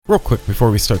Real quick before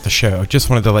we start the show, just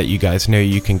wanted to let you guys know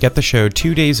you can get the show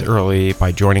 2 days early by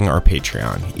joining our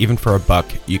Patreon. Even for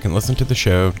 $1, you can listen to the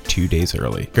show 2 days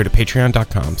early. Go to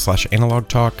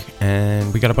patreon.com/analogtalk,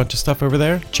 and we got a bunch of stuff over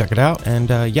there. Check it out,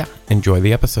 and enjoy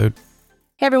the episode.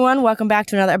 Hey everyone, welcome back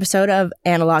to another episode of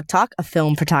Analog Talk, a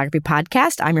film photography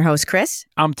podcast. I'm your host, Chris.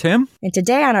 I'm Tim. And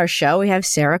today on our show, we have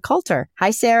Sarah Coulter.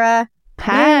 Hi, Sarah.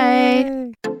 Hi.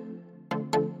 Yay.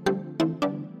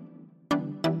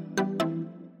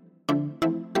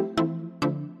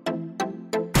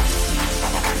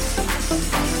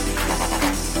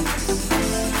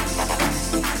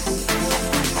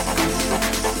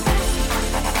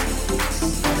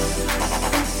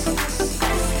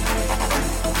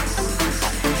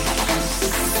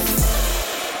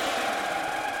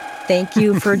 Thank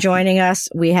you for joining us.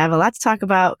 We have a lot to talk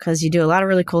about because you do a lot of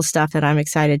really cool stuff that I'm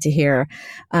excited to hear.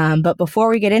 But before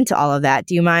we get into all of that,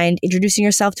 do you mind introducing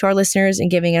yourself to our listeners and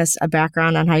giving us a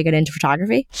background on how you got into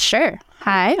photography? Sure.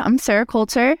 Hi, I'm Sarah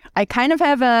Coulter. I kind of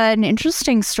have an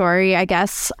interesting story, I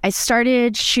guess. I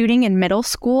started shooting in middle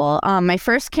school. My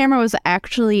first camera was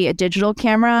actually a digital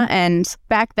camera, and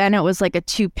back then it was like a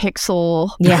 2-pixel.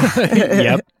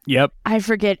 Yeah. Yep. I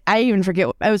even forget.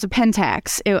 It was a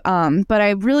Pentax. But I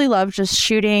really loved just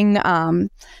shooting. Then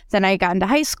I got into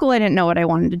high school. I didn't know what I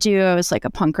wanted to do. I was like a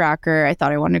punk rocker. I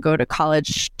thought I wanted to go to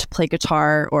college to play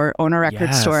guitar or own a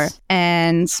record store.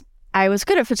 And I was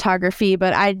good at photography,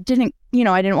 but I didn't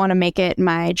want to make it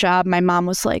my job. My mom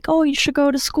was like, "Oh, you should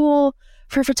go to school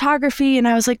for photography." And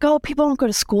I was like, "Oh, people don't go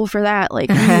to school for that. Like,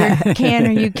 you either can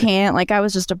or you can't." Like, I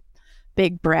was just a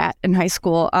big brat in high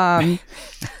school.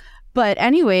 But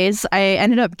anyways, I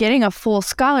ended up getting a full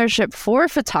scholarship for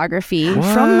photography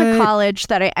from the college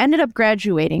that I ended up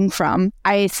graduating from.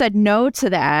 I said no to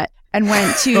that and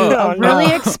went to a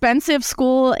really expensive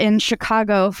school in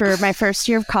Chicago for my first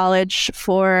year of college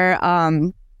for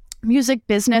music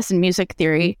business and music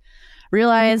theory.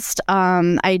 Realized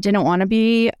I didn't want to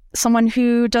be someone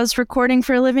who does recording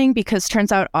for a living because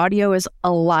turns out audio is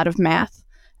a lot of math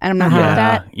and I'm not good at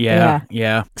that.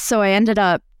 Yeah. So I ended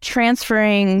up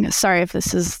transferring. Sorry if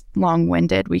this is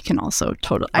long-winded. We can also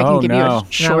I can give you a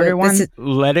shorter one.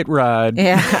 Let it ride.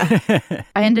 Yeah.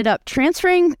 I ended up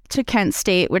transferring to Kent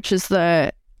State, which is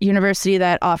the university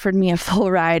that offered me a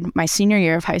full ride my senior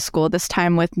year of high school, this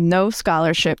time with no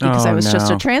scholarship because I was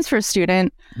just a transfer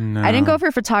student. No. I didn't go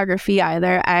for photography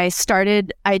either. I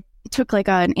took like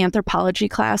an anthropology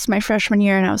class my freshman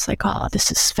year and I was like, "Oh, this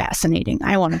is fascinating.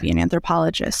 I want to be an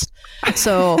anthropologist."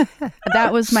 So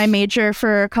that was my major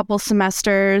for a couple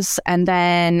semesters. And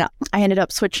then I ended up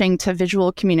switching to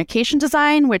visual communication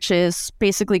design, which is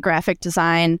basically graphic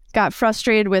design. Got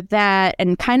frustrated with that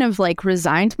and kind of like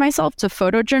resigned myself to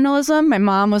photojournalism. My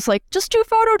mom was like, "Just do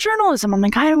photojournalism." I'm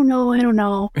like, I don't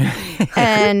know.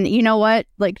 And you know what?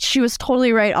 Like, she was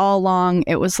totally right all along.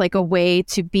 It was like a way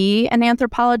to be an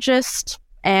anthropologist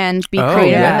and be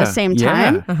creative at the same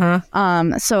time.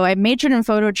 Uh-huh. So I majored in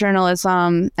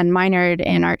photojournalism and minored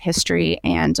in art history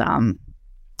and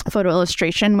photo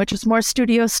illustration, which is more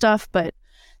studio stuff. But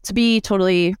to be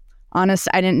totally honest,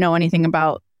 I didn't know anything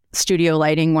about studio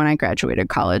lighting when I graduated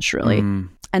college, really.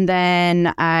 And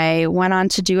then I went on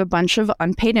to do a bunch of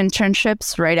unpaid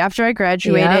internships right after I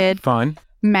graduated. Fun.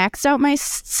 Maxed out my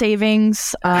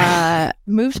savings,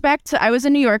 moved back to, I was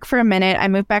in New York for a minute. I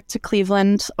moved back to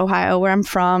Cleveland, Ohio, where I'm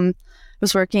from,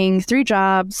 was working 3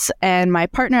 jobs, and my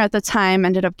partner at the time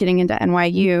ended up getting into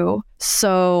NYU.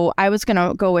 So I was going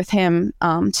to go with him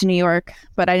to New York,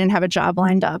 but I didn't have a job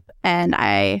lined up. And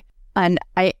I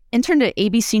interned at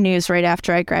ABC News right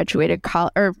after I graduated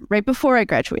college, or right before I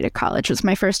graduated college was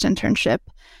my first internship.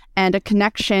 And a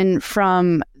connection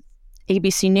from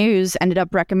ABC News ended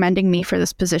up recommending me for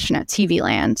this position at TV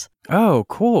Land. Oh,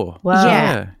 cool. Wow.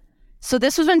 Yeah. So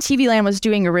this was when TV Land was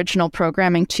doing original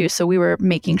programming too. So we were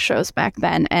making shows back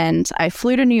then. And I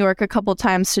flew to New York a couple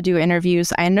times to do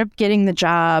interviews. I ended up getting the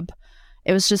job.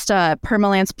 It was just a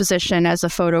permalance position as a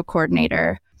photo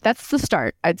coordinator. That's the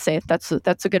start, I'd say. That's a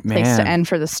good place to end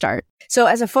for the start. So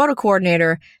as a photo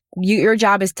coordinator, your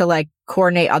job is to like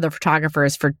coordinate other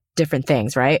photographers for different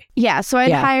things, right? Yeah. So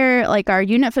I'd hire like our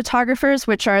unit photographers,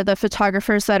 which are the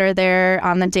photographers that are there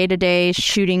on the day-to-day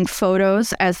shooting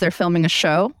photos as they're filming a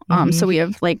show. So we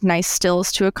have like nice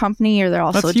stills to accompany, or they're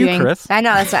also That's doing... you, Chris. I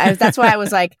know. That's why I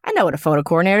was like, I know what a photo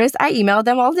coordinator is. I email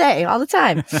them all day, all the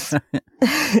time.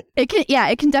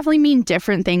 It can definitely mean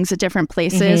different things at different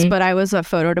places, but I was a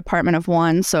photo department of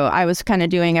one. So I was kind of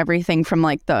doing everything from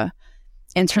like the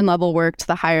intern level work to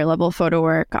the higher level photo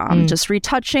work, just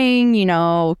retouching,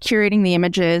 curating the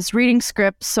images, reading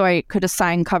scripts so I could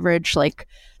assign coverage, like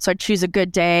So I'd choose a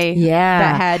good day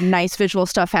that had nice visual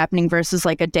stuff happening versus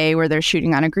like a day where they're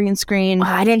shooting on a green screen. Oh,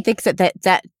 I didn't think that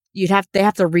they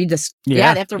have to read this.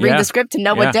 Yeah, they have to read the script to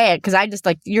know what day. Because I just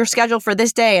like, you're scheduled for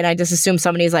this day, and I just assume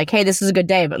somebody's like, hey, this is a good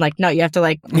day. But like, no, you have to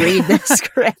like read the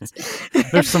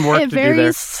script. There's some work to do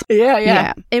there.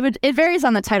 Yeah. It varies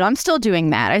on the title. I'm still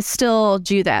doing that. I still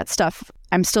do that stuff.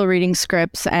 I'm still reading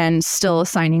scripts and still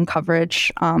assigning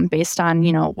coverage based on,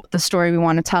 you know, the story we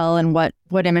want to tell and what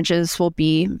images will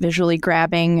be visually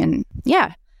grabbing. And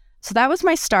so that was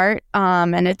my start.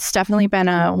 And it's definitely been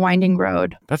a winding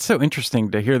road. That's so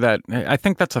interesting to hear that. I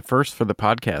think that's a first for the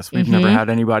podcast. We've never had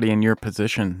anybody in your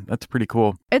position. That's pretty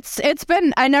cool. It's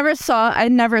been, I never thought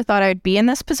I'd be in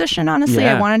this position, honestly.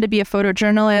 I wanted to be a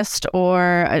photojournalist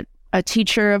or a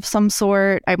teacher of some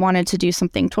sort. I wanted to do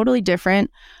something totally different.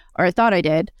 Or I thought I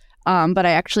did, but I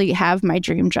actually have my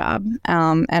dream job,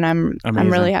 and I'm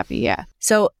really happy. Yeah.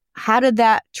 So how did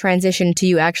that transition to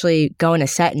you actually going to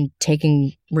set and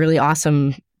taking really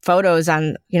awesome photos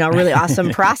on, you know, a really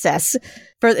awesome process?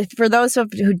 For those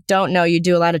who don't know, you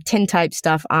do a lot of tintype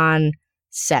stuff on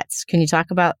sets. Can you talk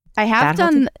about? I have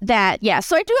done that. Yeah.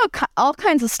 So I do all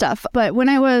kinds of stuff. But when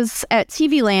I was at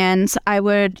TV Land, I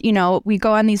would, you know, we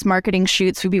go on these marketing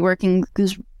shoots. We'd be working with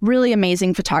these really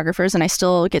amazing photographers, and I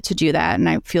still get to do that. And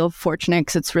I feel fortunate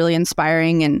because it's really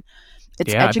inspiring and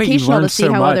it's educational to see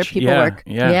how other people work.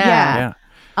 Yeah.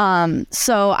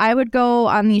 So I would go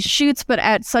on these shoots, but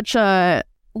at such a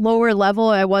lower level.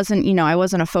 I wasn't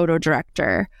a photo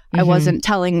director. I wasn't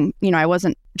I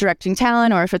wasn't directing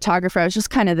talent or a photographer. I was just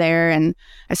kind of there, and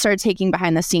I started taking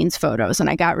behind the scenes photos, and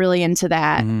I got really into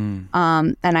that.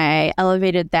 And I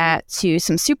elevated that to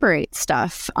some Super 8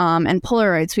 stuff and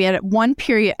Polaroids. We had one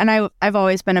period, and I've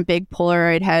always been a big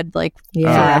Polaroid head, like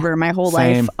forever, my whole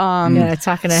life.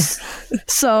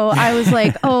 So I was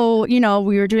like,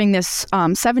 we were doing this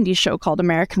 70s show called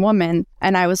American Woman,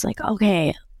 and I was like,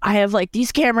 okay, I have like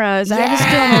these cameras, I have this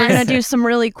film, we're going to do some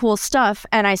really cool stuff.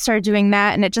 And I started doing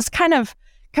that, and it just kind of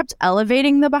kept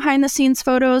elevating the behind the scenes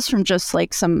photos from just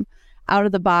like some out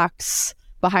of the box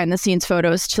behind the scenes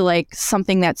photos to like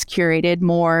something that's curated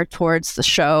more towards the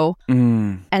show.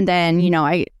 And then,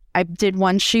 I did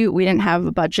one shoot. We didn't have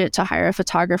a budget to hire a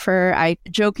photographer. I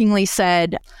jokingly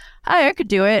said, I could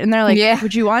do it. And they're like,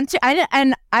 would you want to?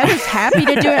 And I was happy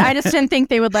to do it. I just didn't think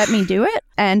they would let me do it.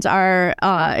 And our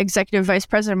executive vice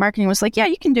president of marketing was like, yeah,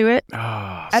 you can do it.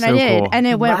 And so I did. Cool. And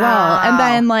it went well. And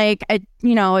then like,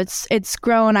 it's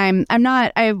grown.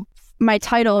 My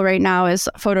title right now is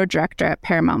photo director at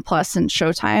Paramount Plus and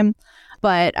Showtime.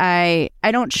 But I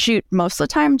don't shoot most of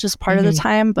the time, just part of the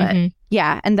time. But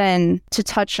yeah. And then to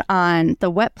touch on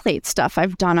the wet plate stuff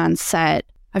I've done on set,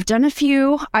 I've done a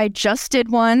few. I just did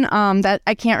one that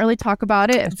I can't really talk about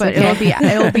it, but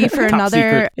it'll be for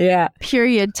another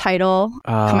period title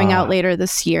coming out later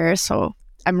this year. So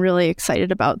I'm really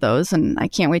excited about those, and I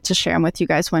can't wait to share them with you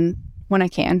guys when I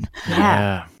can.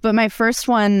 Yeah. But my first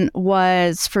one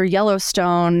was for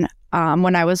Yellowstone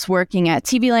when I was working at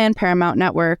TV Land, Paramount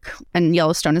Network, and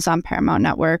Yellowstone is on Paramount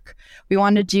Network. We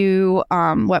wanted to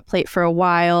do wet plate for a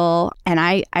while, and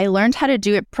I learned how to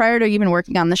do it prior to even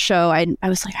working on the show. I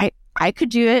was like, I could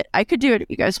do it. I could do it if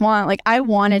you guys want. Like, I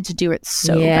wanted to do it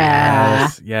so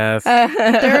bad. Yes.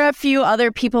 There are a few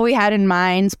other people we had in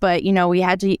mind, but, we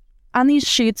had to, on these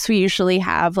shoots, we usually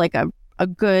have like a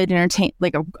good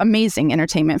amazing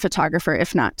entertainment photographer,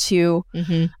 if not two.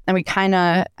 And we kind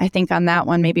of, I think on that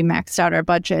one, maybe maxed out our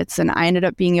budgets, and I ended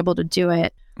up being able to do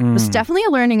it. It was definitely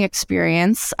a learning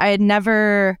experience. I had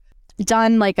never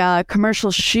done like a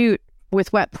commercial shoot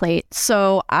with wet plate,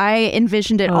 so I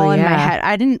envisioned it all in my head.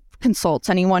 I didn't consult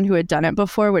anyone who had done it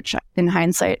before, which in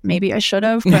hindsight, maybe I should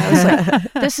have, but I was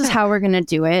like, this is how we're going to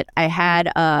do it. I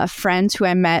had a friend who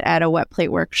I met at a wet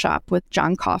plate workshop with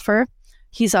John Coffer.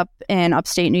 He's up in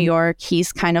upstate New York.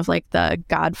 He's kind of like the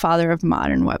godfather of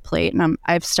modern wet plate, and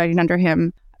I've studied under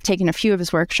him, taken a few of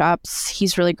his workshops.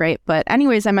 He's really great. But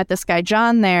anyways, I met this guy,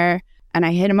 John, there, and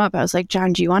I hit him up. I was like,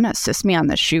 John, do you want to assist me on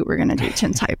this shoot? We're going to do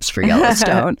tintypes for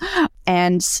Yellowstone.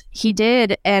 And he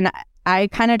did. And I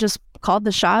kind of just called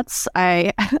the shots.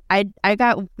 I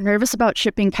got nervous about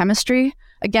shipping chemistry.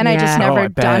 Again, I just never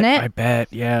done it. I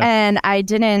bet, yeah. And I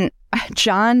didn't.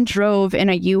 John drove in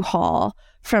a U-Haul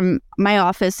from my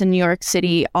office in New York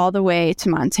City all the way to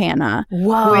Montana.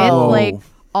 Whoa. With like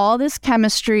all this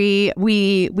chemistry.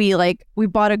 We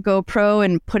bought a GoPro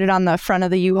and put it on the front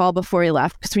of the U-Haul before we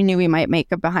left because we knew we might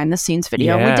make a behind the scenes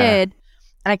video. We did.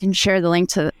 And I can share the link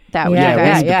to that with Yeah, you we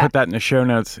guys. need to put that in the show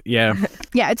notes. Yeah.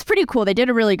 Yeah, it's pretty cool. They did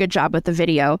a really good job with the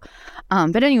video.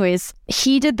 But anyways,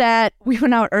 he did that. We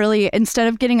went out early. Instead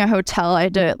of getting a hotel, I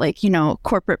did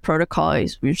corporate protocol.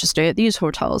 We just stay at these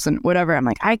hotels and whatever. I'm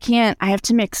like, I can't. I have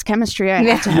to mix chemistry. I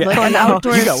have to have an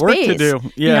outdoor you got space. work to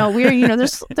do. Yeah.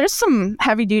 There's some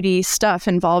heavy duty stuff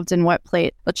involved in wet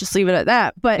plate. Let's just leave it at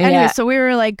that. But anyway, so we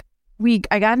were like,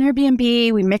 I got an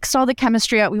Airbnb. We mixed all the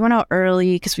chemistry out. We went out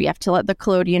early because we have to let the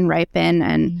collodion ripen.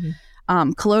 And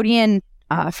collodion,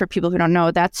 for people who don't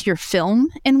know, that's your film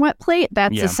in wet plate.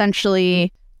 That's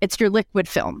essentially, it's your liquid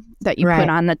film that you put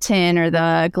on the tin or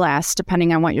the glass,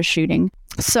 depending on what you're shooting.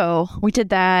 So we did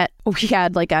that. We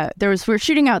had we were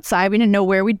shooting outside. We didn't know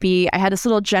where we'd be. I had this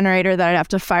little generator that I'd have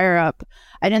to fire up.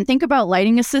 I didn't think about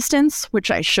lighting assistance, which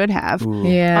I should have. Ooh.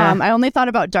 Yeah. I only thought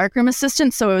about darkroom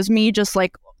assistance. So it was me just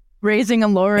like raising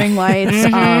and lowering lights.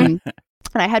 And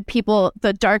I had people,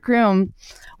 the darkroom,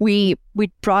 we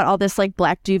brought all this like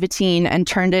black duvetine and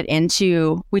turned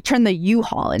the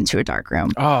U-Haul into a darkroom.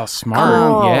 Oh,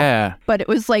 smart. Yeah. But it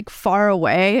was like far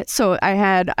away. So I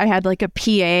had like a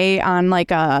PA on like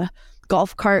a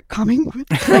golf cart coming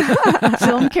with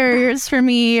film carriers for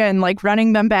me and like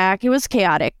running them back. It was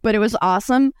chaotic, but it was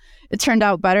awesome. It turned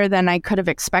out better than I could have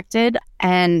expected.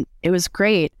 And it was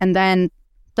great. And then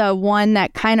the one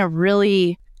that kind of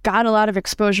really got a lot of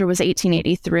exposure was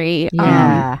 1883.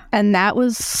 Yeah. And that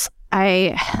was,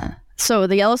 so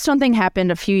the Yellowstone thing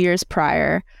happened a few years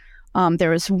prior. There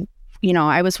was,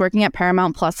 I was working at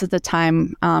Paramount Plus at the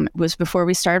time. It was before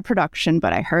we started production,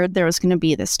 but I heard there was going to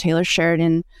be this Taylor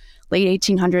Sheridan late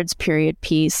 1800s period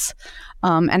piece.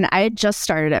 And I had just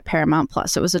started at Paramount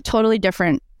Plus. It was a totally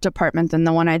different department than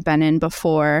the one I'd been in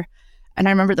before. And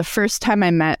I remember the first time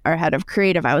I met our head of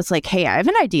creative, I was like, hey, I have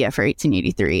an idea for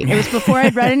 1883. It was before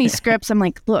I'd read any scripts. I'm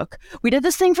like, look, we did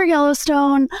this thing for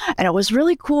Yellowstone and it was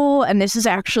really cool. And this is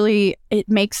actually, it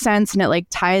makes sense and it like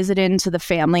ties it into the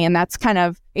family. And that's kind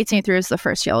of, 1883 is the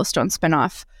first Yellowstone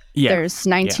spinoff. Yeah. There's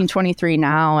 1923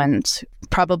 now and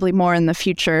probably more in the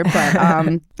future.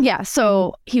 But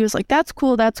so he was like, that's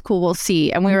cool. We'll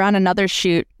see. And we were on another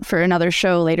shoot for another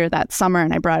show later that summer.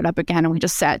 And I brought it up again and we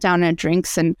just sat down and had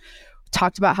drinks and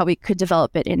talked about how we could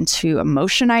develop it into a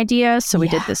motion idea. So we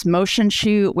did this motion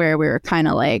shoot where we were kind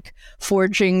of like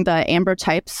forging the amber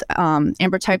types.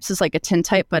 Amber types is like a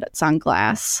tintype, but it's on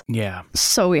glass. Yeah.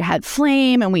 So we had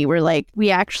flame and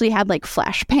we actually had like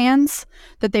flash pans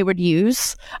that they would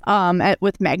use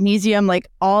with magnesium, like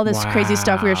all this crazy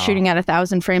stuff. We were shooting at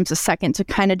 1,000 frames a second to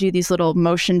kind of do these little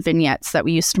motion vignettes that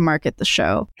we used to market the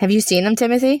show. Have you seen them,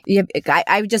 Timothy?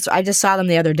 I just saw them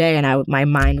the other day and my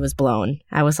mind was blown.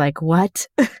 I was like, what?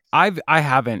 I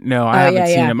haven't. No, I haven't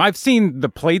seen them. I've seen the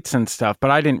plates and stuff,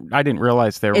 but I didn't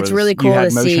realize there was. It's really cool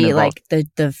to see involved. like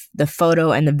the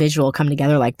photo and the visual come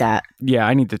together like that. Yeah,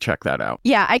 I need to check that out.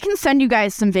 Yeah, I can send you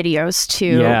guys some videos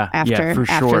too.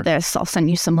 After this, I'll send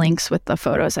you some links with the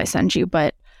photos I send you.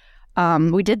 But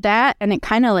we did that, and it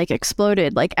kind of like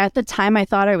exploded. Like at the time, I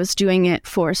thought I was doing it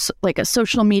for like a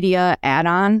social media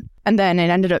add-on. And then it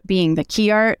ended up being the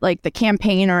key art, like the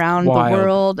campaign around the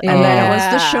world. And then it was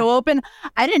the show open.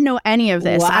 I didn't know any of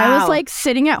this. Wow. I was like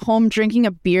sitting at home drinking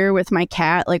a beer with my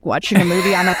cat, like watching a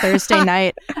movie on a Thursday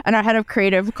night. And our head of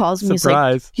creative calls me.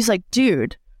 He's like,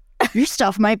 dude, your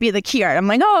stuff might be the key art. I'm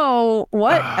like, oh,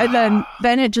 what? And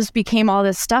then it just became all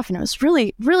this stuff. And it was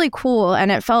really, really cool.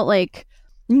 And it felt like,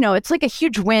 it's like a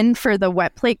huge win for the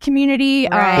wet plate community.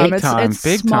 Right.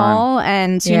 It's small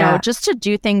and, just to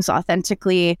do things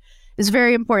authentically is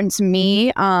very important to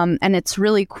me. And it's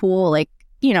really cool. Like,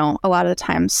 a lot of the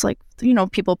times, like,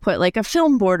 people put like a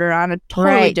film border on a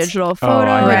totally digital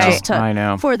photo just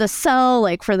for the sell,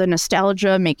 like for the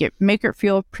nostalgia, make it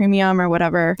feel premium or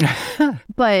whatever.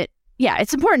 But yeah,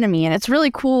 it's important to me. And it's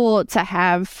really cool to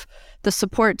have the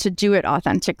support to do it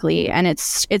authentically. And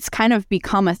it's kind of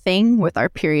become a thing with our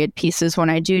period pieces when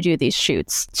I do these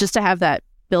shoots, just to have that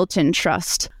built-in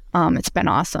trust. It's been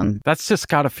awesome. That's just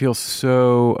got to feel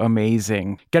so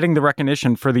amazing. Getting the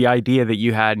recognition for the idea that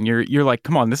you had, and you're like,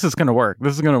 come on, this is going to work.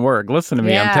 This is going to work. Listen to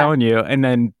me. I'm telling you. And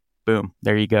then boom,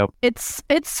 there you go. It's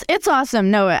awesome.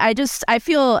 No, I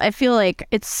feel like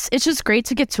it's just great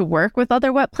to get to work with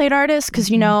other wet plate artists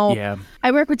because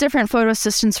I work with different photo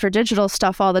assistants for digital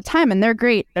stuff all the time, and they're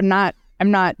great. I'm not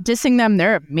dissing them.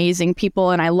 They're amazing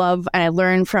people, and I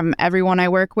learn from everyone I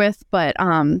work with. But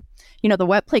the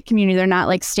wet plate community, they're not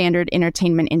like standard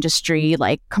entertainment industry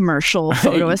like commercial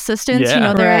photo assistants.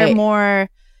 They're more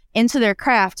into their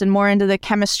craft and more into the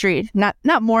chemistry. Not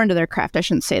more into their craft, I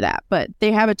shouldn't say that, but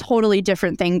they have a totally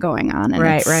different thing going on.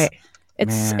 And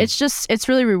It's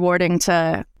really rewarding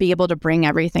to be able to bring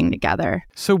everything together.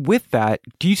 So with that,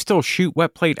 do you still shoot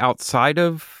wet plate outside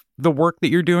of the work that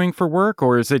you're doing for work,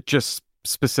 or is it just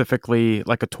specifically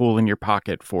like a tool in your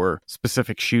pocket for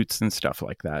specific shoots and stuff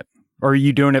like that? Or are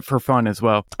you doing it for fun as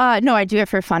well? No, I do it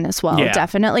for fun as well. Yeah.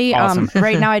 Definitely. Awesome.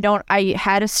 Right now I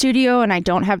had a studio and I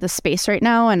don't have the space right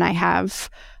now. And I have,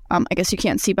 I guess you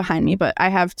can't see behind me, but I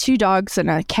have 2 dogs and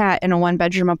a cat in a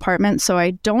 1-bedroom apartment. So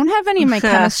I don't have any of my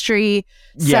chemistry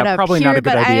set up probably here, not a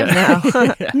good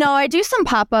idea. No, I do some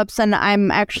pop-ups, and I'm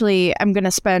going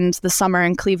to spend the summer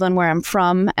in Cleveland where I'm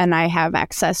from. And I have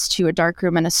access to a dark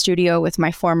room and a studio with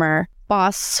my former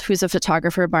boss, who's a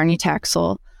photographer, Barney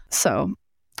Taxel. So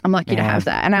I'm lucky to have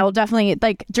that. And I will definitely,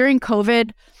 like, during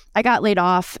COVID, I got laid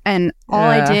off, and all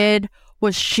I did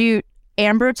was shoot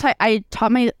ambrotype. I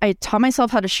taught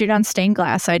myself how to shoot on stained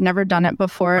glass. I'd never done it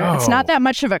before. It's not that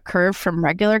much of a curve from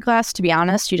regular glass, to be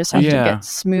honest. You just have to get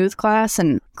smooth glass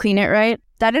and clean it right.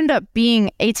 That ended up being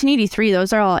 1883.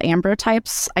 Those are all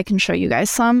ambrotypes. I can show you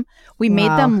guys some. We made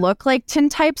them look like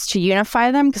tintypes to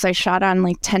unify them, because I shot on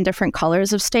like 10 different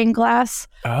colors of stained glass.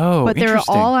 Oh, but they're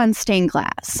all on stained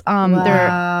glass. They're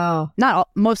not all,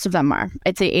 most of them are.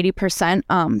 I'd say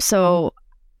 80%. So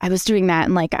I was doing that,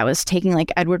 and like I was taking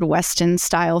like Edward Weston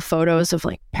style photos of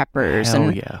like peppers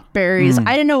and berries.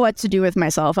 I didn't know what to do with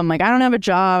myself. I'm like, I don't have a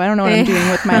job. I don't know what I'm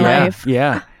doing with my life.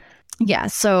 Yeah,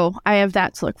 so I have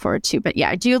that to look forward to. But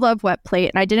yeah, I do love wet plate,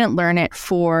 and I didn't learn it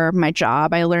for my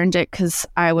job. I learned it because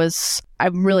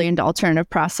I'm really into alternative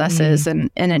processes, and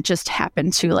it just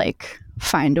happened to like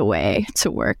find a way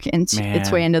to work into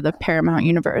its way into the Paramount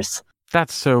universe.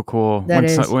 That's so cool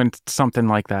when something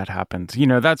like that happens. You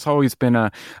know, that's always been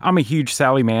I'm a huge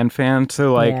Sally Mann fan.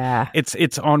 So like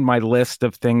it's on my list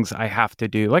of things I have to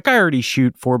do. Like I already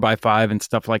shoot 4x5 and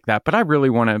stuff like that, but I really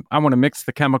want to mix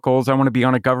the chemicals. I want to be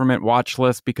on a government watch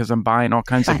list because I'm buying all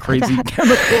kinds of crazy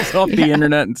chemicals off the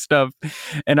internet and stuff.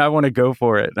 And I want to go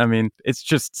for it. I mean, it's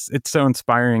so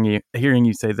inspiring hearing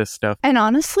you say this stuff. And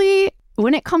honestly,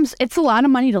 when it comes, it's a lot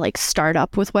of money to like start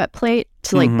up with wet plate,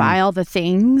 to like buy all the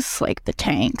things like the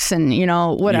tanks and, you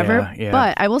know, whatever.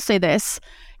 But I will say this,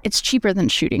 it's cheaper than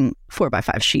shooting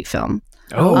 4x5 sheet film.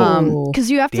 Because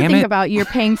you have to think about, you're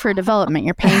paying for development,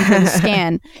 you're paying for the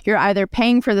scan. You're either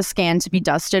paying for the scan to be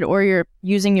dusted, or you're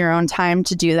using your own time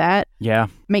to do that.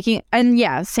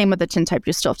 Same with the tintype,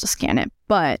 you still have to scan it,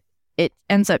 but it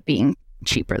ends up being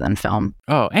cheaper than film.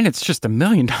 Oh, and it's just a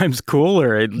million times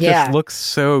cooler. It just looks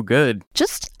so good.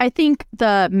 I think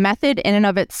the method in and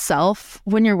of itself,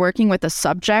 when you're working with a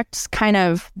subject, kind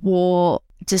of will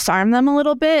disarm them a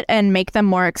little bit and make them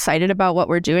more excited about what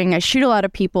we're doing. I shoot a lot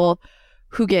of people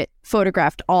who get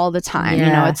photographed all the time. You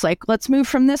know, it's like, let's move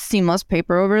from this seamless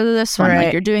paper over to this one.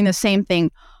 Like you're doing the same thing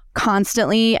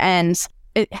constantly, and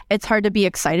it's hard to be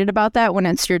excited about that when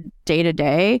it's your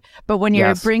day-to-day. But when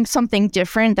you bring something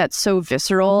different that's so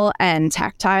visceral and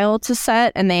tactile to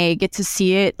set, and they get to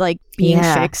see it like being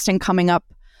fixed and coming up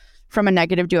from a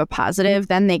negative to a positive,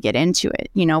 then they get into it.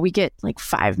 You know, we get like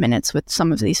 5 minutes with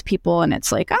some of these people, and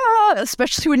it's like,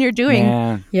 especially when you're doing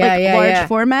large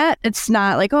format. It's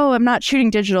not like, I'm not shooting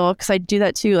digital, because I do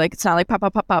that too. Like, it's not like pop,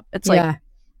 pop, pop, pop. It's like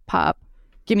pop.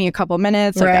 Give me a couple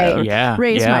minutes. I gotta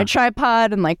raise my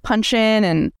tripod and like punch in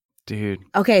and. Dude.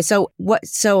 Okay, so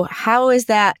how is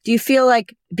that? Do you feel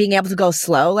like being able to go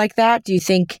slow like that? Do you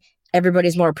think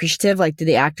everybody's more appreciative? Like, do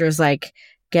the actors like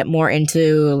get more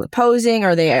into posing, or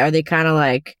are they kind of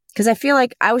like? Because I feel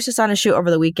like I was just on a shoot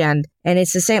over the weekend, and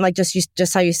it's the same, like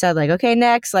just how you said, like, okay,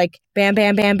 next, like bam,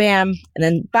 bam, bam, bam, and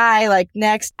then bye, like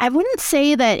next. I wouldn't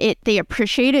say that they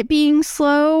appreciate it being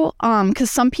slow,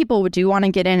 because some people do want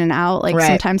to get in and out. Like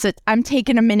sometimes I'm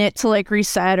taking a minute to like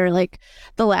reset, or like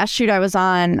the last shoot I was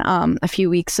on a few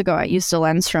weeks ago, I used a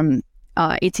lens from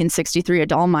 1863, a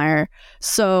Dallmeyer.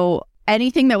 So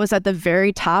anything that was at the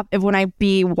very top, when I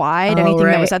be wide, anything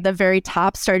that was at the very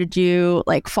top started to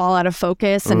like fall out of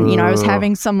focus. And, you know, I was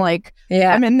having some like,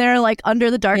 I'm in there like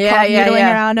under the dark cloud noodling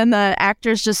around, and the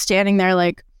actor's just standing there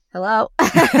like, hello.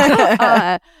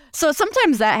 So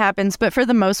sometimes that happens. But for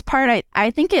the most part,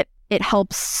 I think it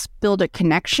helps build a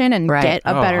connection and get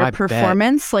a better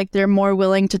performance. Like they're more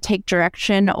willing to take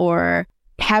direction or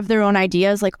have their own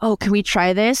ideas, like, can we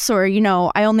try this? Or, you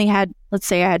know, let's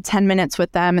say I had 10 minutes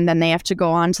with them, and then they have to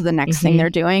go on to the next thing they're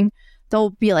doing.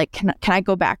 They'll be like, can I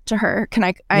go back to her?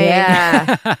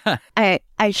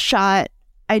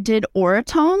 I did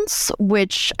Oratones,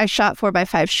 which I shot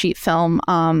 4x5 sheet film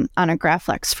on a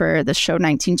Graflex for the show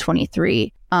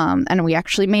 1923. And we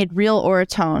actually made real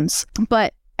Oratones.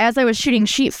 But as I was shooting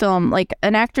sheet film, like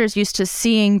an actor is used to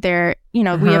seeing their we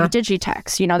have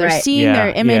digitext, they're seeing their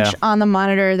image on the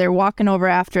monitor, they're walking over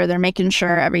after, they're making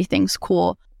sure everything's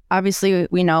cool. Obviously,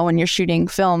 we know when you're shooting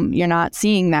film, you're not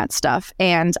seeing that stuff.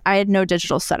 And I had no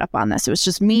digital setup on this. It was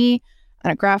just me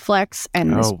and a Graflex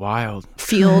and this wild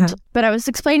field. But I was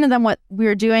explaining to them what we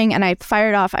were doing, and I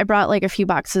fired off. I brought like a few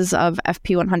boxes of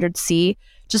FP100C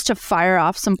just to fire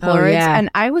off some Polaroids. And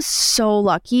I was so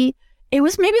lucky. It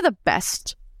was maybe the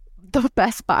best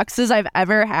boxes I've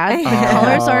ever had. The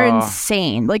colors are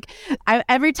insane. Like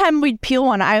every time we'd peel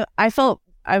one, I felt,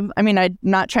 I'm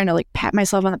not trying to like pat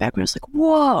myself on the back, but I was like,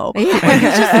 whoa.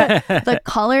 The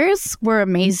colors were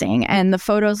amazing and the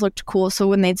photos looked cool. So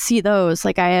when they'd see those,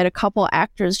 like I had a couple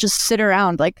actors just sit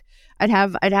around, like I'd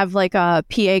have like a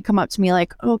PA come up to me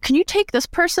like, oh, can you take this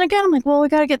person again? I'm like, well, we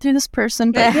got to get through this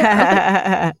person. But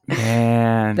Man,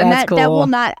 and that's cool. That will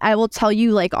not, I will tell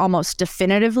you like almost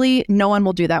definitively, no one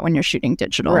will do that when you're shooting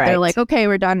digital. Right. They're like, okay,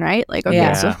 we're done, right? Like,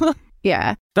 okay, so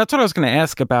yeah. That's what I was going to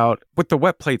ask about with the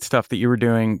wet plate stuff that you were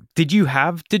doing. Did you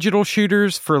have digital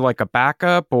shooters for like a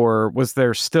backup, or was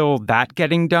there still that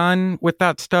getting done with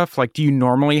that stuff? Like, do you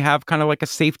normally have kind of like a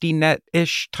safety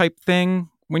net-ish type thing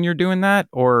when you're doing that,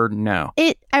 or no?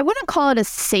 I wouldn't call it a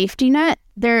safety net.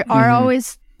 There are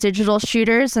always digital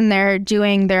shooters, and they're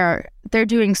doing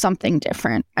something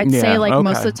different. I'd say like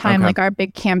most of the time, like our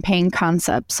big campaign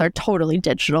concepts are totally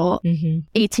digital.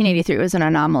 1883 was an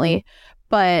anomaly.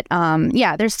 But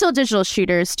there's still digital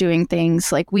shooters doing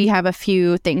things. Like we have a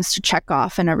few things to check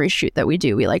off in every shoot that we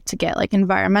do. We like to get like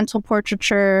environmental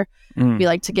portraiture. We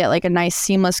like to get like a nice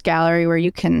seamless gallery where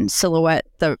you can silhouette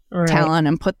the talent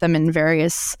and put them in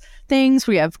various things.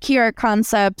 We have key art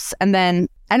concepts, and then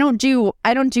I don't do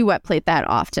wet plate that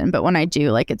often, but when I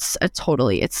do, like it's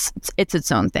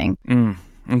its own thing.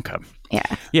 Okay.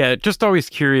 Yeah, just always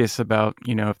curious about,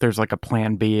 if there's like a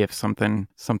plan B if something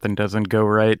doesn't go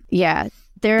right. Yeah.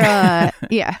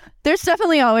 There's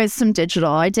definitely always some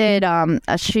digital. I did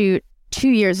a shoot 2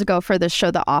 years ago for the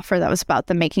show The Offer that was about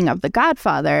the making of The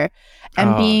Godfather,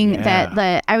 and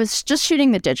that I was just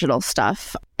shooting the digital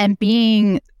stuff, and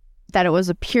being that it was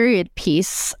a period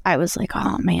piece, I was like,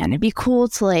 oh man, it'd be cool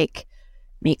to like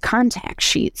make contact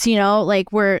sheets,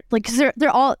 like we're like, because they're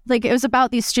all like, it was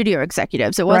about these studio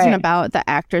executives. It wasn't about the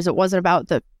actors. It wasn't about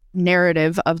the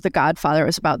narrative of The Godfather. It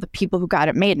was about the people who got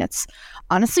it made. And it's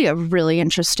honestly a really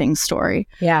interesting story.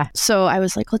 Yeah. So I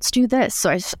was like, let's do this.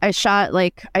 So I shot,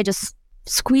 like, I just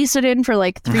squeezed it in for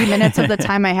like 3 minutes of the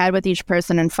time I had with each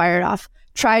person and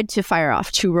tried to fire off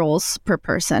 2 rolls per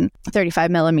person, 35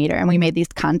 millimeter. And we made these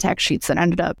contact sheets that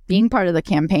ended up being part of the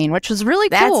campaign, which was really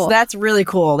cool. That's really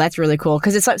cool. That's really cool.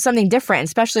 Because it's something different,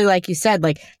 especially like you said,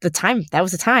 like that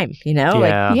was the time,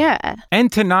 Yeah.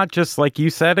 And to not just, like you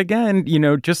said again,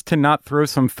 just to not throw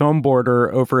some film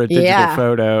border over a digital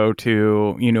photo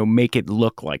to, make it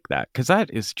look like that. Because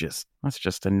that's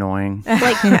just annoying.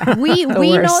 Like we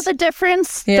know the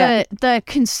difference. Yeah. The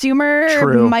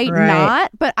consumer might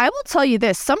not, but I will tell you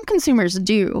this: some consumers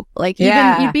do. Like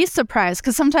even you'd be surprised,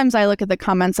 because sometimes I look at the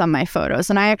comments on my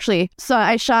photos, and I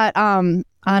shot on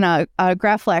a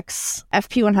Graflex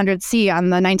FP100C on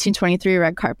the 1923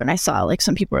 red carpet, and I saw like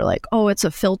some people were like, "Oh, it's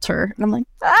a filter," and I'm like,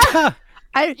 ah.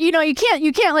 You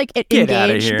can't like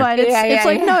engage, but it's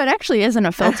like no, it actually isn't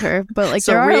a filter, but like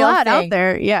there are a lot out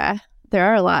there. Yeah. There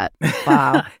are a lot.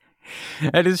 Wow.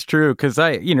 That is true. Because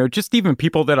just even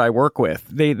people that I work with,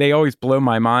 they always blow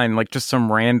my mind. Like just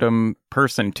some random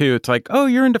person too. It's like, oh,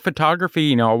 you're into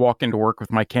photography. I'll walk into work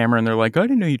with my camera and they're like, I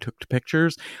didn't know you took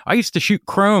pictures. I used to shoot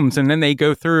chromes, and then they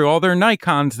go through all their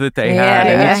Nikons that they had.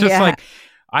 And it's just like,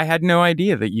 I had no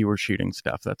idea that you were shooting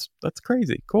stuff. That's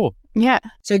crazy. Cool. Yeah.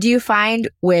 So do you find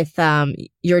with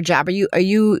your job, are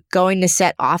you going to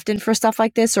set often for stuff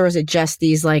like this, or is it just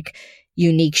these like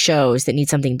unique shows that need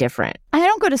something different? I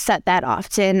don't go to set that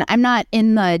often. I'm not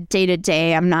in the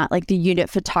day-to-day. I'm not like the unit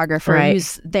photographer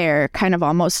who's there kind of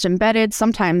almost embedded,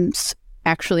 sometimes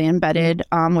actually embedded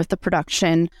with the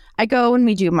production. I go when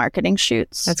we do marketing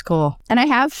shoots. That's cool. And I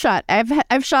have shot,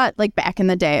 I've shot like back in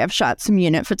the day, I've shot some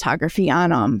unit photography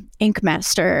on Ink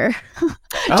Master.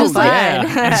 Like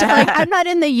I'm not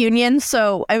in the union,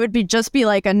 so I would just be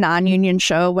like a non-union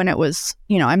show when it was,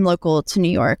 I'm local to New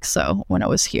York, so when it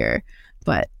was here.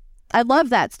 But I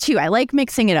love that too. I like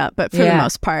mixing it up, but for the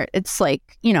most part, it's like,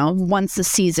 once a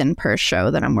season per show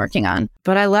that I'm working on.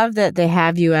 But I love that they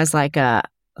have you as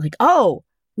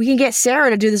we can get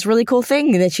Sarah to do this really cool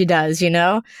thing that she does, I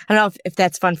don't know if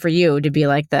that's fun for you to be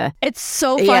like It's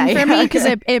so fun for me because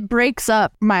it breaks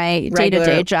up my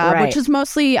day-to-day job, which is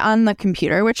mostly on the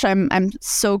computer, which I'm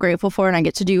so grateful for, and I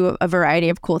get to do a variety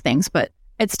of cool things, but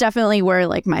it's definitely where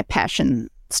like my passion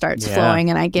starts flowing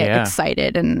and I get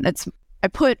excited, and I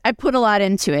put a lot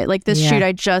into it. Like this shoot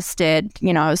I just did,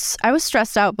 you know, I was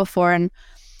stressed out before. And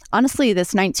honestly, this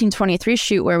 1923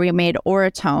 shoot where we made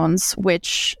oratones,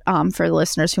 which for the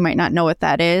listeners who might not know what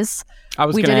that is, I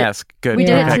was going to ask. Good. We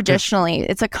did it traditionally.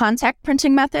 It's a contact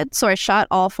printing method. So I shot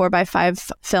all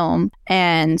 4x5 film,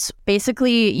 and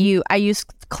basically I used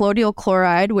colloidal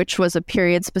chloride, which was a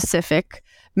period specific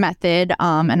method.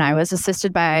 And I was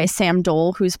assisted by Sam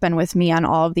Dole, who's been with me on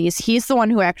all of these. He's the one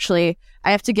who actually,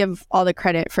 I have to give all the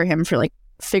credit for him for like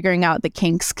figuring out the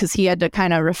kinks, because he had to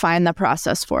kind of refine the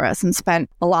process for us and spent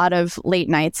a lot of late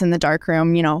nights in the dark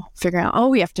room, you know, figuring out,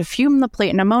 we have to fume the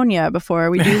plate in ammonia before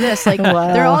we do this. Like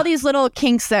there are all these little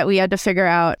kinks that we had to figure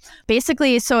out.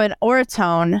 Basically, so an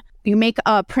oratone, you make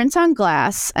a print on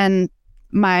glass, and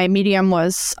my medium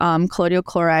was colloidal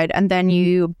chloride, and then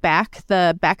you back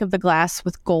the back of the glass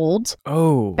with gold.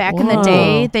 Back in the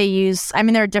day, they use, I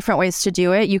mean, there are different ways to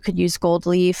do it. You could use gold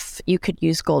leaf, you could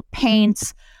use gold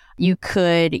paint, you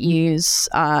could use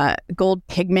gold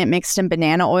pigment mixed in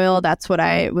banana oil. That's what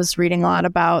I was reading a lot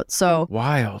about. So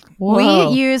wild.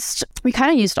 We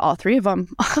kind of used all three of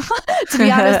them. To be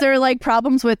honest, there were like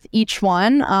problems with each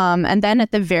one. And then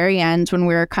at the very end, when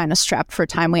we were kind of strapped for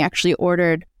time, we actually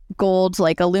ordered gold,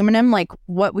 like aluminum, like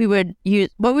what we would use,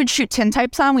 what we'd shoot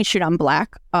tintypes on, we shoot on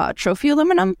black trophy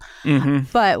aluminum.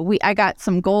 But I got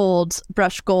some gold,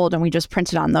 brushed gold, and we just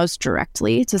printed on those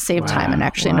directly to save time and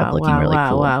actually end up looking really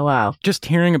cool. Wow. Just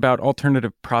hearing about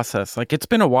alternative process, like it's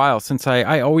been a while since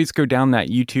I always go down that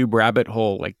YouTube rabbit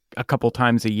hole, like a couple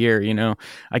times a year, you know,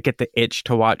 I get the itch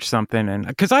to watch something, and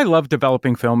because I love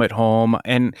developing film at home,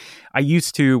 and I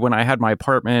used to, when I had my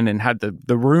apartment and had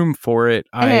the room for it,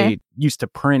 I used to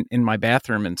print in my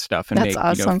bathroom and stuff and make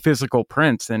you know, physical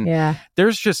prints, and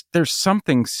there's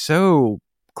something so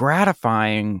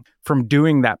gratifying from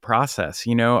doing that process.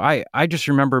 You know, I just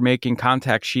remember making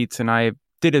contact sheets, and I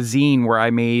did a zine where I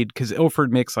made, because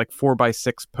Ilford makes like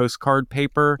 4x6 postcard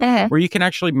paper where you can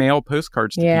actually mail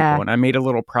postcards to people. And I made a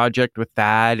little project with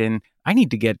that, and I need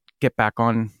to get back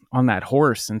on that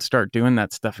horse and start doing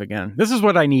that stuff again. This is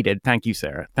what I needed. Thank you,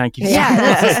 Sarah. Thank you. Yeah,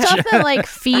 that's the stuff that like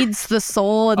feeds the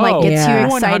soul and like gets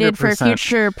you excited 100%. For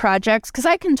future projects. Because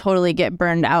I can totally get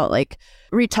burned out, like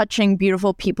retouching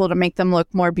beautiful people to make them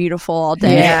look more beautiful all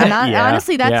day. And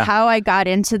honestly, that's how I got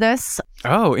into this.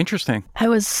 Oh, interesting. I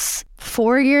was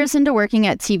 4 years into working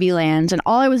at TV Land, and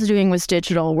all I was doing was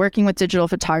digital, working with digital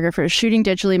photographers, shooting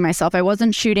digitally myself. I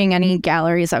wasn't shooting any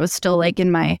galleries. I was still like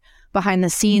in my behind the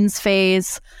scenes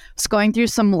phase. I was going through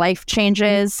some life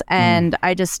changes, and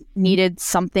I just needed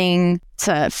something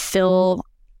to fill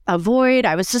a void.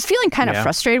 I was just feeling kind of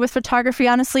frustrated with photography,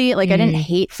 honestly. Like I didn't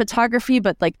hate photography,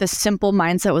 but like the simple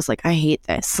mindset was like, I hate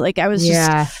this. Like I was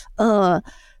just,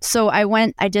 So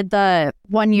I did the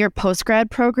 1-year post-grad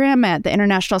program at the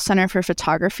International Center for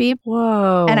Photography.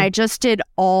 Whoa. And I just did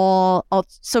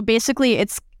so basically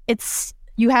it's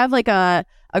you have like a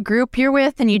group you're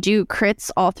with, and you do crits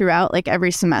all throughout, like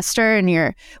every semester, and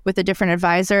you're with a different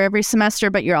advisor every semester,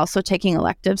 but you're also taking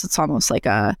electives. It's almost like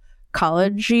a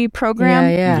college-y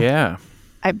program. Yeah.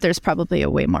 There's probably a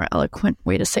way more eloquent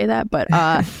way to say that, but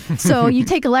so you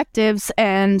take electives,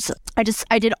 and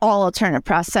I did all alternative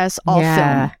process, all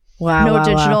film, no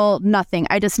digital, nothing.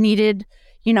 I just needed,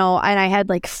 you know, and I had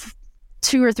like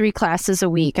 2 or 3 classes a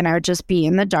week, and I would just be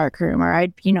in the dark room, or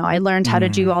I learned how to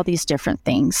do all these different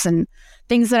things, and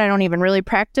things that I don't even really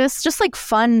practice, just like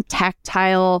fun,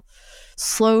 tactile,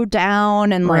 slow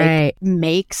down and like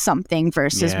make something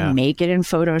versus make it in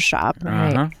Photoshop.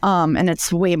 And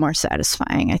it's way more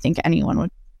satisfying. I think anyone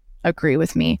would agree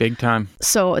with me. Big time.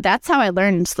 So that's how I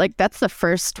learned. Like that's the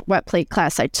first wet plate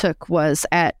class I took was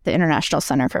at the International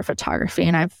Center for Photography.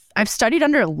 And I've studied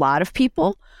under a lot of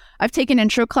people. I've taken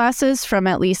intro classes from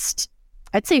at least,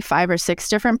 I'd say 5 or 6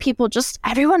 different people. Just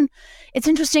everyone. It's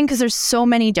interesting because there's so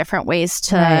many different ways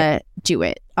to do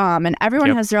it. And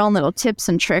everyone has their own little tips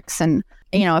and tricks. And,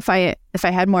 you know, if I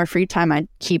had more free time, I'd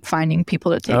keep finding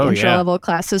people to take intro level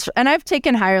classes. And I've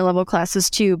taken higher level classes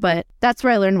too, but that's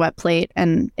where I learned wet plate.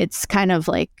 And it's kind of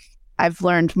like I've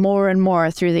learned more and more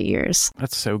through the years.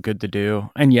 That's so good to do.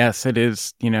 And yes, it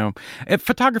is, you know,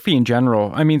 photography in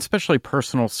general, I mean, especially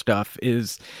personal stuff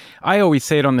is, I always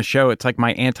say it on the show, it's like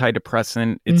my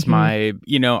antidepressant. It's my,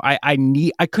 you know, I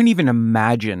couldn't even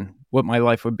imagine what my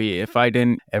life would be if I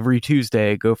didn't every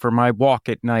Tuesday go for my walk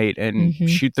at night and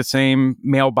shoot the same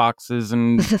mailboxes.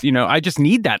 And, you know, I just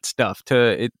need that stuff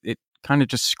it kind of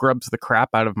just scrubs the crap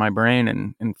out of my brain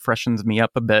and freshens me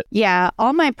up a bit. Yeah.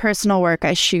 All my personal work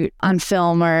I shoot on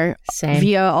film or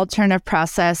via alternative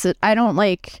process. I don't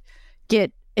like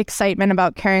get excitement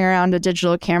about carrying around a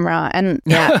digital camera. And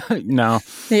no.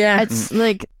 Yeah. It's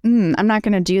like, I'm not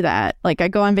going to do that. Like I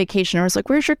go on vacation and I was like,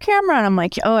 where's your camera? And I'm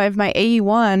like, oh, I have my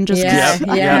AE1. Just I'm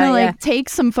going to like take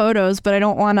some photos, but I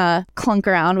don't want to clunk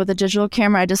around with a digital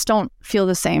camera. I just don't feel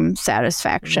the same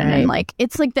satisfaction. Right. And like,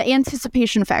 it's like the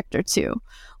anticipation factor too.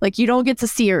 Like you don't get to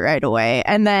see it right away.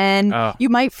 And then you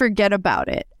might forget about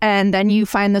it. And then you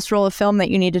find this roll of film that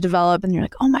you need to develop and you're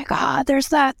like, oh my God, there's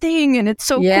that thing. And it's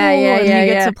so cool. And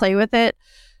you get to play with it.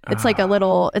 It's like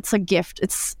it's a gift.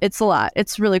 It's a lot.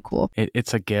 It's really cool.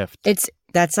 It's a gift.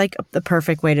 That's like the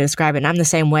perfect way to describe it. And I'm the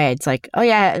same way. It's like, oh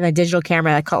yeah, my digital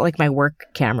camera, I call it like my work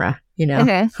camera, you know?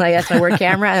 Okay. Like that's my work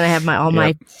camera. And I have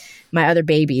my other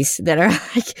babies that are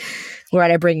like where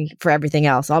I bring for everything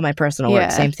else. All my personal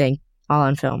work, same thing. All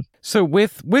on film. So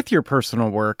with your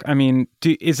personal work, I mean,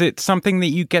 is it something that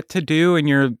you get to do and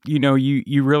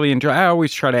you really enjoy? I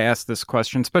always try to ask this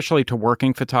question, especially to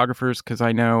working photographers, because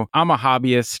I know I'm a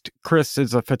hobbyist. Chris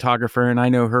is a photographer, and I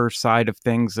know her side of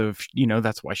things of,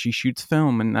 that's why she shoots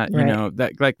film and that,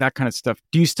 that like that kind of stuff.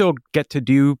 Do you still get to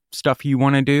do stuff you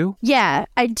want to do? Yeah,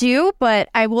 I do. But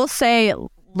I will say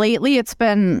lately it's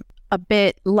been a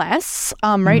bit less.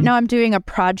 Right now I'm doing a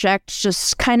project,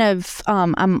 just kind of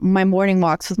my morning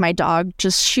walks with my dog,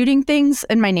 just shooting things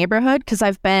in my neighborhood, because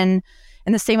I've been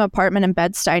in the same apartment in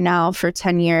Bed-Stuy now for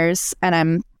 10 years and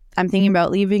I'm thinking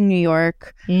about leaving New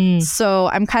York. So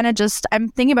I'm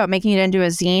thinking about making it into a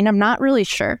zine. I'm not really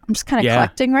sure. I'm just kind of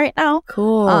collecting right now.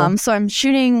 Cool. So I'm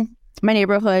shooting my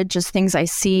neighborhood, just things I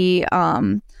see.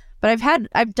 But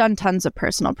I've done tons of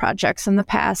personal projects in the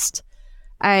past.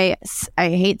 I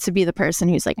hate to be the person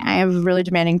who's like, I have a really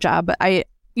demanding job, but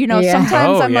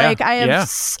sometimes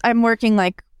I'm working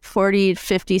like 40,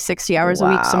 50, 60 hours a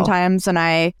week sometimes. And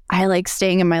I like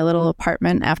staying in my little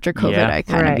apartment after COVID. I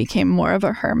kind of became more of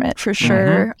a hermit for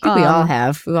sure. I think we all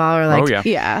have. We all are like,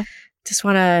 just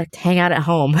want to hang out at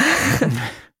home.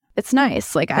 It's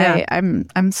nice. Like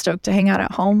I'm stoked to hang out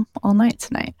at home all night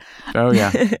tonight. Oh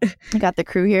yeah. I got the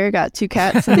crew here, got 2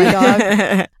 cats and my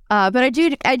dog. But I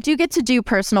do get to do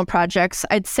personal projects.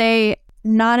 I'd say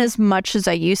not as much as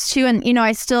I used to. And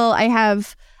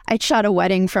I shot a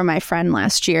wedding for my friend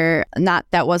last year.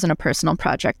 That wasn't a personal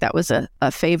project. That was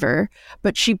a favor.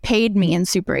 But she paid me in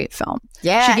Super 8 film.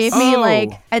 Yeah. She gave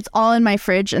me it's all in my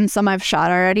fridge and some I've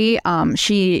shot already.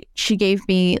 She gave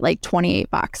me like 28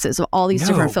 boxes of all these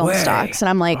different film stocks. And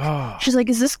I'm like, she's like,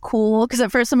 is this cool? Because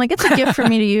at first I'm like, it's a gift for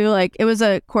me to you. Like it was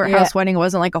a courthouse wedding. It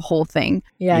wasn't like a whole thing.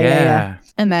 Yeah.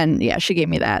 And then, she gave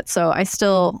me that. So I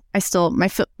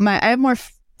have more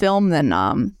film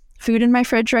than food in my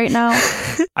fridge right now.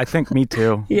 I think me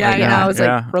too. Yeah, it's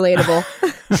like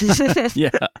relatable. Yeah.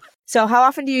 So how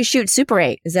often do you shoot Super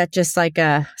 8? Is that just like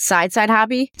a side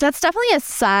hobby? That's definitely a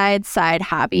side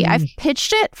hobby. I've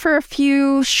pitched it for a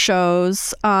few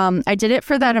shows. I did it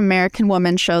for that American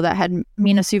Woman show that had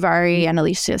Mina Suvari and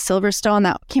Alicia Silverstone.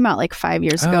 That came out like 5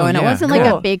 years ago. And it wasn't like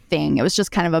a big thing. It was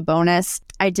just kind of a bonus.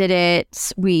 I did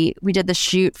it. We did the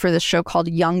shoot for the show called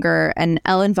Younger, and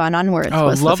Ellen Von Unworth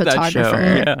was the photographer.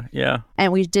 That show. Yeah.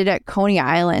 And we did it at Coney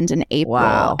Island in April.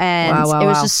 Wow. And it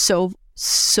was just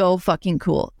so fucking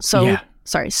cool. So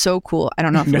cool. I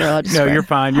don't know if we're allowed to swear. No, you're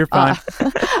fine. You're fine.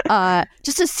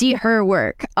 Just to see her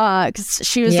work, because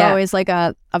she was always like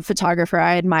a photographer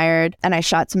I admired, and I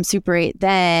shot some Super 8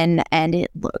 then, and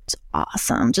it looked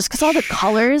awesome. Just because all the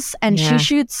colors, and she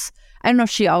shoots. I don't know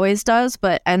if she always does,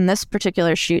 but in this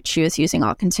particular shoot, she was using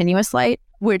all continuous light,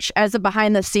 which as a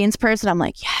behind the scenes person, I'm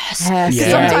like, yes.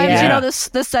 Sometimes,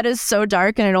 this set is so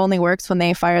dark and it only works when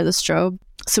they fire the strobe.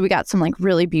 So we got some like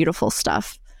really beautiful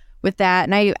stuff with that.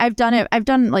 And I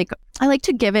like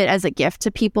to give it as a gift to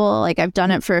people. Like I've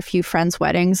done it for a few friends'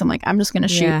 weddings. I'm like, I'm just going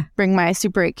to bring my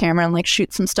Super 8 camera and like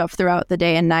shoot some stuff throughout the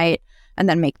day and night and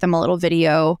then make them a little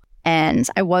video. And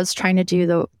I was trying to do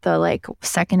the like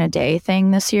second a day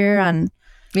thing this year on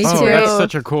Me too. That's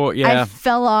such a cool, I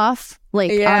fell off on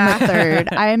the third.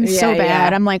 I'm so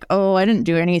bad. I'm like, I didn't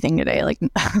do anything today. Like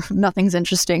nothing's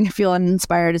interesting. I feel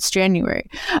uninspired. It's January.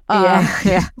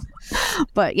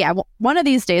 But one of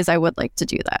these days I would like to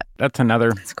do that.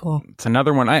 That's cool. It's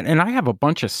another one. I have a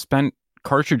bunch of spent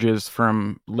cartridges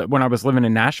from when I was living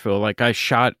in Nashville. Like I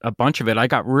shot a bunch of it. I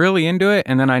got really into it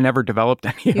and then I never developed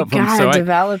any of them. So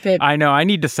develop it. I know. I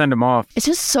need to send them off. It's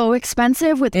just so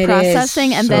expensive with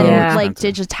processing and then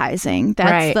digitizing.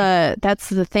 That's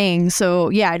the thing.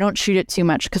 So I don't shoot it too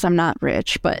much because I'm not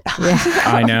rich, but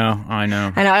I know.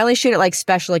 I only shoot it like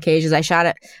special occasions. I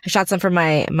shot some for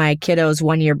my kiddo's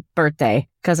 1-year birthday.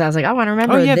 Because I was like, I want to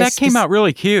remember. That came out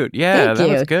really cute. Yeah, that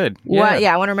was good.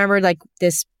 I want to remember like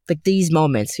this like these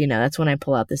moments, that's when I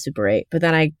pull out the Super 8. But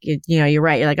then you're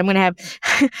right. You're like, I'm going to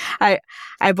have,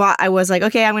 I was like,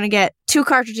 okay, I'm going to get 2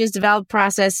 cartridges, develop,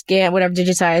 process, scan, whatever,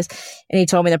 digitize. And he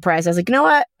told me the price. I was like, you know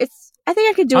what? I think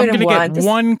I could do it in one. I'm going to get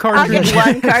 1 cartridge.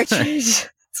 I'll get 1 cartridge.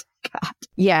 God.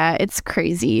 Yeah, it's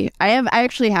crazy. I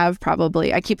actually have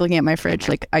probably, I keep looking at my fridge,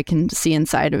 like I can see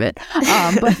inside of it.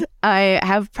 But I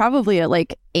have probably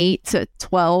like 8 to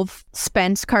 12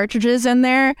 spent cartridges in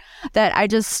there that I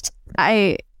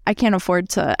can't afford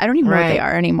to. I don't even know what they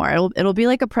are anymore. It'll be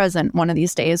like a present one of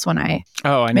these days when I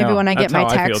know. Maybe when I get my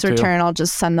tax return, I'll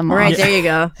just send them off. Right, there you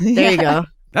go. There you go.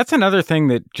 That's another thing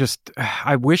that just,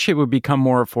 I wish it would become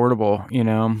more affordable,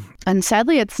 And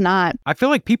sadly, it's not. I feel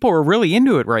like people are really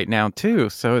into it right now, too.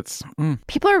 So it's...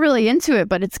 People are really into it,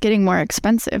 but it's getting more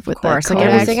expensive with the like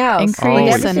everything else.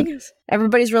 Increase.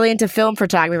 Everybody's really into film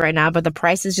photography right now, but the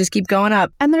prices just keep going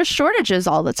up. And there's shortages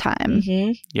all the time.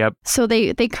 Mm-hmm. Yep. So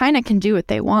they kind of can do what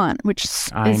they want, which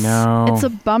I know. It's a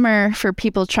bummer for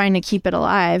people trying to keep it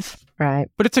alive. Right.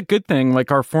 But it's a good thing.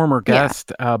 Like our former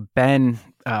guest, Ben...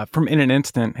 from In an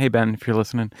Instant. Hey, Ben, if you're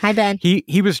listening. Hi, Ben.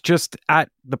 He was just at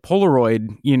the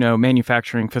Polaroid,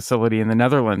 manufacturing facility in the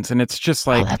Netherlands. And it's just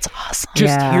like, that's awesome.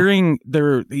 Just hearing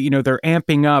they're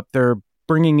amping up, they're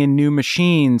bringing in new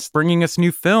machines, bringing us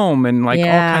new film and like,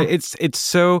 it's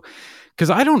so, because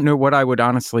I don't know what I would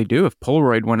honestly do if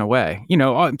Polaroid went away.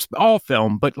 It's all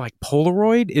film, but like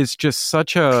Polaroid is just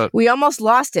such a... We almost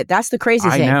lost it. That's the crazy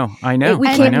thing. I know. We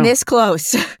came this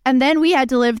close. And then we had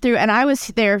to live through, and I was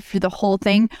there for the whole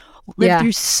thing,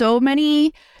 through so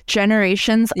many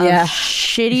generations of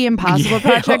shitty Impossible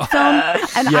Project film.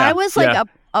 And I was like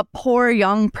a poor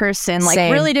young person, like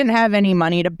really didn't have any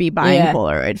money to be buying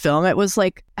Polaroid film. It was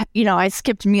like, I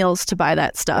skipped meals to buy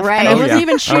that stuff. Right. And I wasn't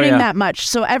even shooting that much.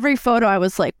 So every photo I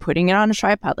was like putting it on a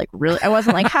tripod, like really, I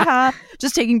wasn't like, haha,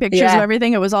 just taking pictures of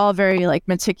everything. It was all very like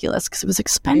meticulous because it was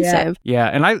expensive. Yeah.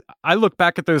 And I look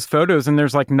back at those photos and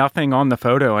there's like nothing on the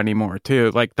photo anymore too.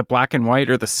 Like the black and white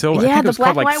or the silver. Yeah, the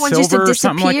black and white ones used to disappear.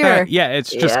 Something like that. Yeah, it's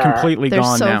just completely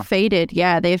gone now. They're so faded.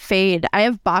 Yeah, they fade. I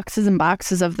have boxes and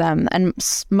boxes of them and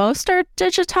most are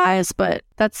digitized, but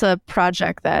that's a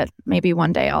project that maybe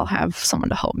one day I'll have someone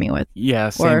to help me with. Yeah,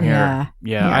 same here.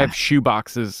 Yeah, I have shoe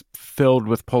boxes filled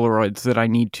with Polaroids that I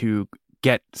need to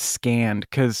get scanned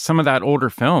because some of that older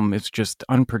film is just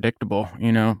unpredictable,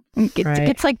 It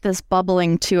gets like this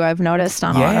bubbling too, I've noticed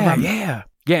on a lot of them.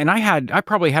 Yeah, and I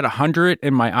probably had 100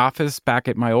 in my office back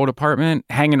at my old apartment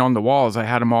hanging on the walls. I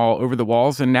had them all over the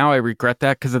walls, and now I regret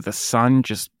that because of the sun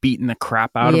just beating the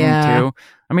crap out of them too.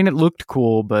 I mean, it looked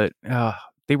cool, but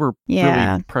they were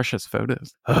really precious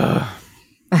photos.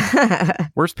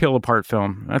 Worst peel apart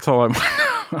film. That's all I'm...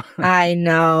 I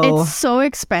know. It's so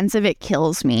expensive. It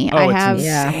kills me. Oh, it's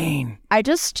insane. I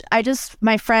just,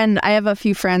 my friend, I have a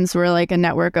few friends who are like a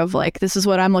network of like, this is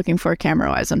what I'm looking for camera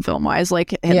wise and film wise.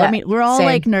 Like, we're all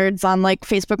like nerds on like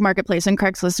Facebook Marketplace and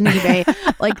Craigslist and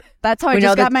eBay. Like, that's how I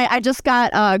just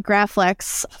got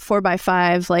Graflex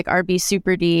 4x5, like RB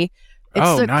Super D.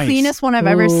 It's the cleanest one I've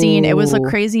ever seen. It was a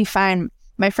crazy find.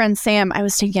 My friend Sam, I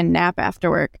was taking a nap after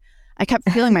work. I kept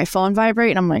feeling my phone vibrate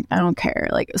and I'm like, I don't care.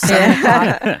 Like it was 7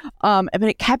 o'clock. But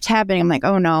it kept happening. I'm like,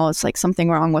 oh no, it's like something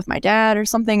wrong with my dad or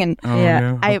something. And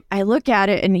no. I look at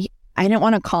it and I didn't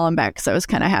want to call him back because I was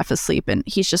kind of half asleep. And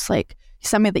he's just like, he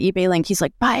sent me the eBay link. He's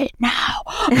like, buy it now.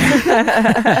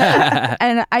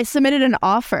 And I submitted an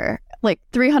offer, like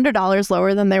 $300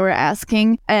 lower than they were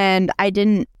asking. And I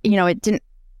didn't,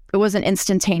 it wasn't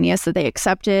instantaneous that they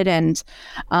accepted. And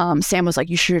Sam was like,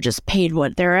 you should have just paid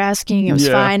what they're asking. It was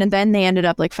fine. And then they ended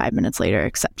up like 5 minutes later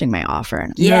accepting my offer.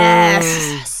 And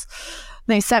yes.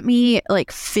 They sent me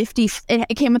like 50.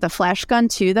 It came with a flash gun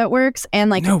too that works. And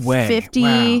like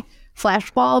 50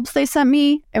 flash bulbs they sent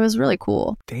me. It was really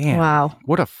cool. Damn. Wow.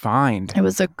 What a find. It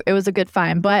was a good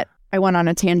find. But I went on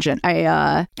a tangent.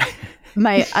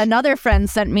 My another friend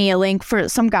sent me a link for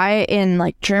some guy in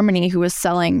like Germany who was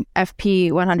selling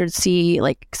FP 100C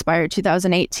like expired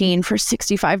 2018 for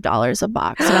 $65 a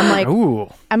box. And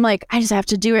I'm like, I just have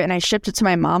to do it. And I shipped it to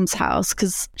my mom's house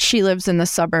because she lives in the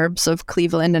suburbs of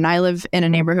Cleveland and I live in a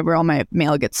neighborhood where all my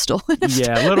mail gets stolen.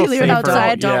 Yeah, a little leave it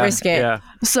outside. Don't risk it. Yeah.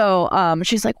 So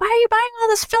she's like, why are you buying all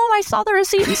this film? I saw the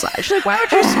receipt inside. She's like, why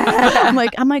would you?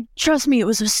 I'm like, trust me, it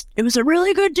was a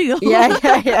really good deal.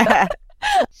 Yeah.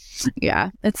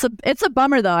 Yeah, it's a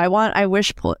bummer though. I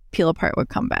wish Peel Apart would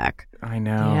come back. I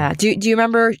know. Yeah. Do you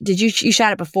remember? Did you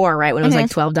shot it before, right? When it was like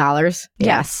 $12?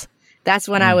 Yes. That's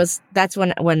when that's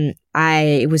when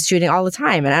I was shooting all the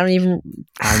time, and I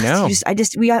know.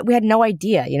 We had no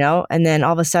idea, And then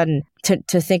all of a sudden,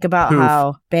 to think about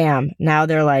how, bam, now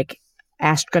they're like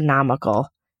astronomical.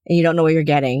 And you don't know what you're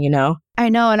getting, I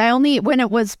know. And when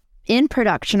it was in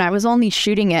production, I was only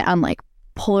shooting it on like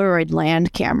Polaroid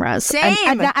land cameras. Same.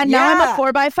 And now I'm a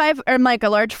 4x5 or I'm like a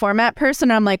large format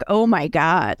person. And I'm like, oh my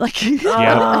God. Like, it's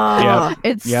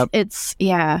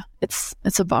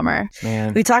a bummer.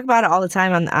 Man. We talk about it all the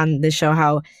time on this show,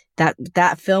 how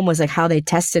that film was like how they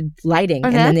tested lighting.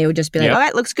 And then they would just be like, all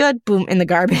right, looks good. Boom, in the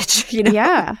garbage. You know?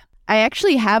 Yeah. I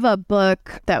actually have a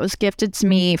book that was gifted to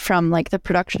me from like the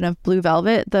production of Blue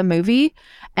Velvet, the movie.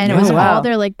 And it was all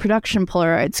their like production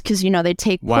Polaroids because, they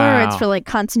take Polaroids for like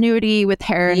continuity with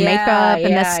hair and makeup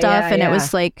and this stuff. And it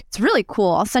was like, it's really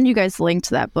cool. I'll send you guys a link to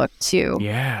that book too.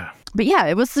 Yeah. But yeah,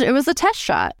 it was a test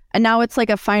shot. And now it's like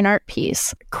a fine art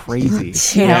piece.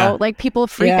 Crazy. You know, like people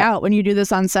freak out when you do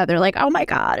this on set. They're like, oh my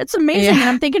God, it's amazing. And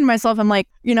I'm thinking to myself, I'm like,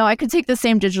 I could take the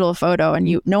same digital photo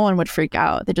and no one would freak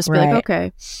out. They'd just be like,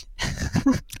 okay.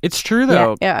 It's true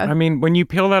though. Yeah. I mean, when you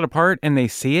peel that apart and they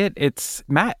see it, it's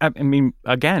I mean,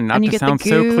 again, not to sound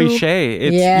so cliche.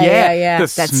 It's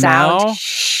the that smell.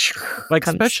 Sound. Like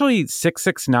especially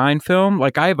 669 film.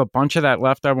 Like I have a bunch of that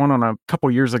left. I went on a couple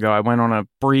years ago. I went on a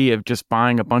spree of just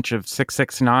buying a bunch of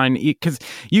 669 because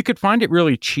you could find it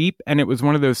really cheap, and it was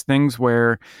one of those things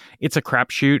where it's a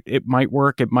crapshoot. It might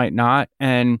work, it might not,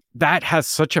 and that has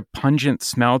such a pungent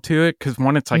smell to it because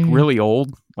one, it's like really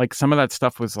old. Like some of that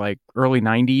stuff was like early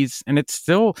 90s, and it's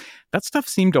still, that stuff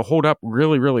seemed to hold up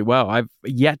really, really well. I've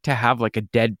yet to have like a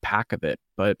dead pack of it,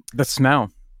 but the smell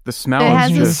it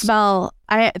has a smell.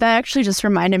 That actually just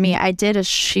reminded me, I did a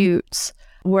shoot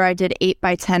where I did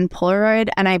 8x10 Polaroid,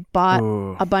 and I bought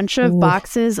a bunch of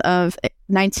boxes of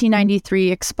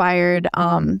 1993 expired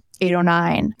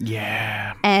 809.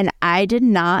 Yeah. And I did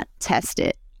not test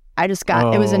it. I just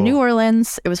got, it was in New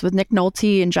Orleans. It was with Nick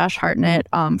Nolte and Josh Hartnett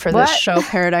for this show,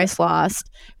 Paradise Lost.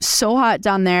 So hot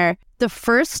down there. The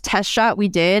first test shot we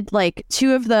did, like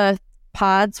 2 of the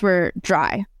pods were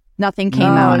dry. Nothing came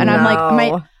out. And I'm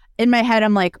like, in my head,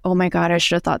 I'm like, oh my God, I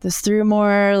should have thought this through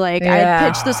more. Like I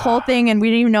pitched this whole thing and we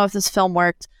didn't even know if this film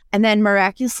worked. And then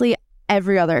miraculously,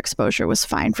 every other exposure was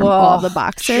fine from all the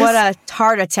boxes. What a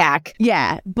heart attack.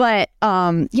 Yeah. But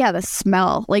the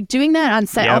smell, like doing that on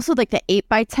set, also like the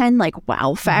 8x10, like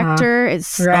wow factor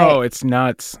is. Right. Oh, it's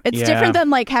nuts. It's different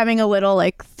than like having a little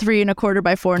like 3 1/4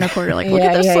 by 4 1/4. Like, look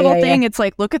at this little thing. It's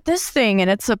like, look at this thing. And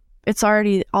it's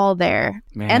already all there.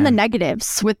 Man. And the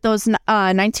negatives with those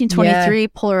 1923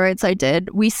 Polaroids I did,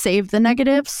 we saved the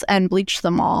negatives and bleached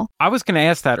them all. I was going to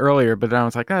ask that earlier, but I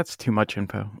was like, that's too much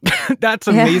info. That's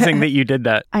amazing that you did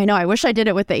that. I know. I wish I did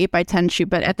it with the 8x10 shoot,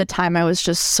 but at the time I was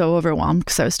just so overwhelmed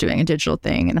because I was doing a digital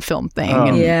thing and a film thing.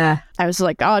 And I was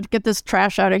like, oh, get this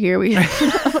trash out of here.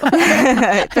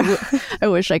 I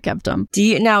wish I kept them.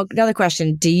 Now, another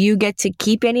question. Do you get to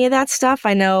keep any of that stuff?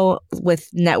 I know with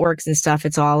networks and stuff,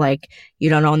 it's all like, you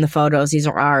don't own the photos. These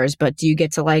are ours. But do you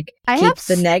get to like keep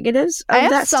the negatives of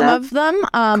that stuff? I have some of them.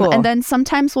 Cool. And then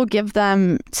sometimes we'll give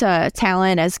them to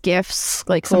talent as gifts.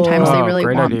 Like sometimes they really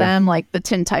want them. Like the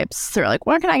tintypes, they're like,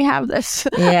 where can I have this?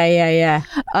 Yeah.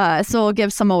 So we'll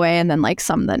give some away, and then like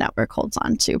some the network holds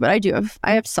on to. But I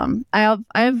have some. I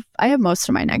have most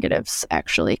of my negatives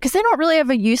actually, because they don't really have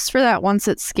a use for that once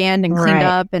it's scanned and cleaned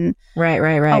up. And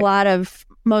right.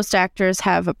 Most actors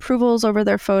have approvals over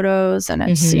their photos, and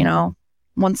it's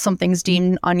once something's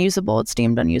deemed unusable, it's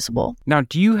deemed unusable. Now,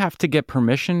 do you have to get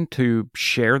permission to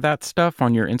share that stuff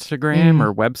on your Instagram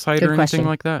or website or anything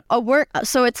like that?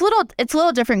 So it's a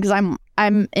little different because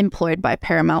I'm employed by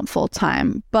Paramount full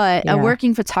time, but a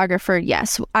working photographer,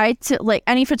 yes. Like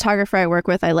any photographer I work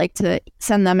with, I like to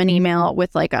send them an email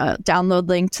with like a download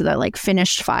link to the like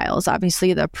finished files.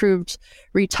 Obviously, the approved,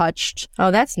 retouched.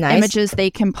 Oh, that's nice. Images they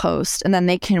can post, and then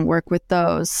they can work with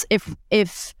those.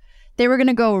 If they were going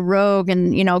to go rogue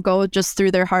and, go just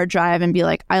through their hard drive and be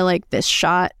like, I like this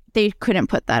shot, they couldn't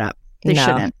put that up. They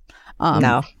shouldn't.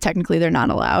 No. Technically, they're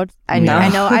not allowed. I know.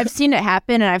 I've seen it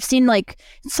happen. And I've seen like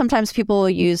sometimes people will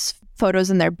use photos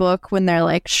in their book when they're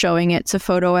like showing it to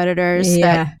photo editors.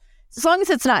 That, as long as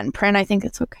it's not in print, I think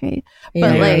it's okay.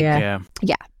 But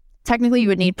technically you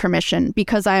would need permission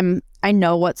because I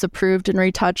know what's approved and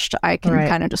retouched. I can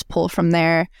kind of just pull from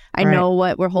there. I know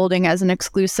what we're holding as an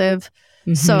exclusive.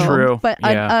 So, True. But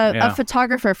a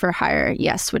photographer for hire,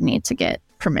 yes, would need to get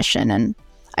permission and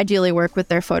ideally work with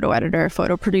their photo editor,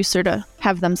 photo producer to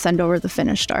have them send over the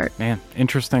finished art. Man,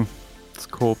 interesting. It's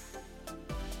cool.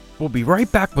 We'll be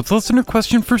right back with listener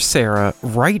question for Sarah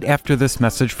right after this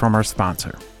message from our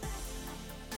sponsor.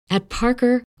 At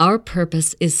Parker, our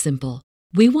purpose is simple.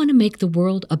 We want to make the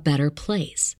world a better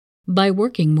place by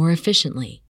working more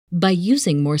efficiently, by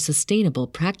using more sustainable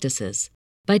practices,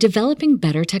 by developing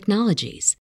better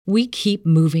technologies. We keep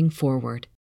moving forward.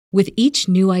 With each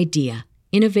new idea,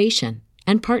 innovation,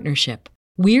 and partnership,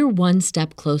 we're one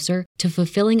step closer to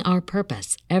fulfilling our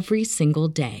purpose every single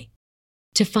day.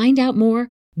 To find out more,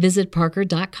 visit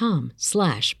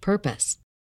parker.com/purpose.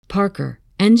 Parker,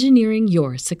 engineering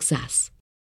your success.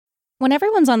 When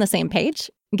everyone's on the same page,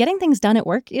 getting things done at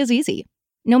work is easy.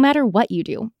 No matter what you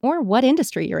do or what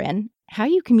industry you're in, how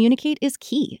you communicate is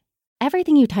key.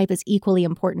 Everything you type is equally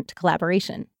important to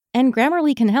collaboration, and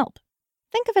Grammarly can help.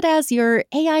 Think of it as your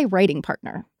AI writing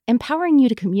partner, empowering you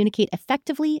to communicate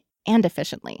effectively and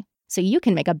efficiently, so you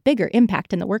can make a bigger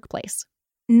impact in the workplace.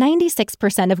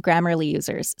 96% of Grammarly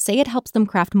users say it helps them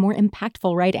craft more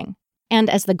impactful writing. And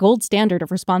as the gold standard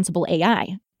of responsible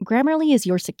AI, Grammarly is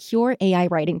your secure AI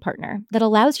writing partner that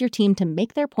allows your team to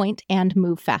make their point and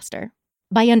move faster.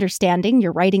 By understanding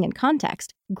your writing and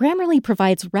context, Grammarly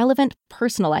provides relevant,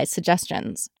 personalized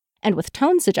suggestions. And with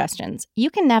tone suggestions,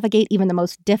 you can navigate even the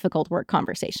most difficult work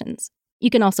conversations. You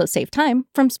can also save time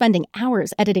from spending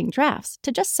hours editing drafts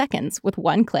to just seconds with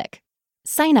one click.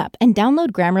 Sign up and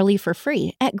download Grammarly for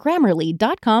free at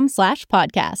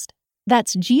grammarly.com/podcast.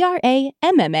 That's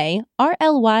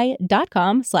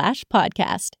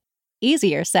GRAMMARLY.com/podcast.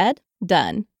 Easier said,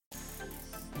 done.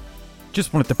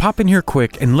 Just wanted to pop in here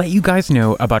quick and let you guys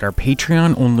know about our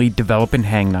Patreon-only Develop and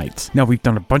Hang Nights. Now, we've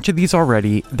done a bunch of these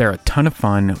already. They're a ton of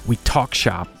fun. We talk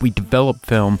shop, we develop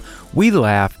film, we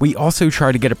laugh. We also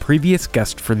try to get a previous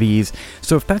guest for these.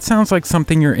 So if that sounds like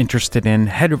something you're interested in,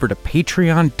 head over to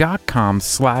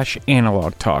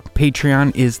patreon.com/analogtalk.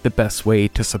 Patreon is the best way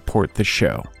to support the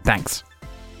show. Thanks.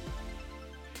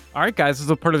 All right, guys, this is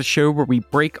a part of the show where we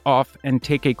break off and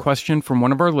take a question from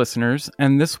one of our listeners.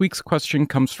 And this week's question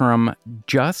comes from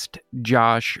Just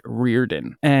Josh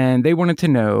Reardon. And they wanted to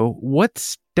know, what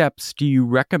steps do you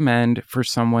recommend for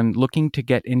someone looking to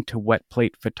get into wet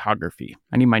plate photography?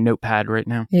 I need my notepad right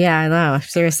now. Yeah, I know.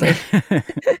 Seriously.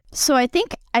 So I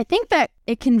think that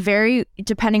it can vary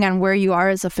depending on where you are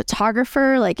as a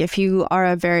photographer. Like if you are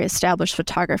a very established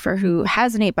photographer who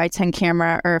has an 8x10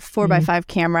 camera or a 4x5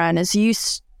 camera and is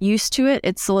used to it,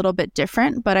 it's a little bit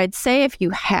different. But I'd say if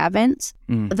you haven't,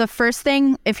 the first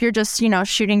thing, if you're just,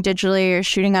 shooting digitally or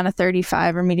shooting on a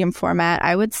 35 or medium format,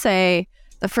 I would say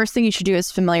the first thing you should do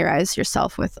is familiarize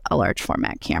yourself with a large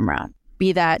format camera.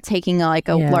 Be that taking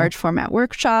large format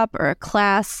workshop or a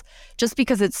class, just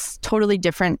because it's totally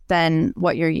different than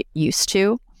what you're used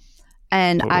to.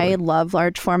 And totally. I love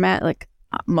large format. Like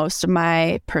most of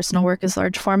my personal work is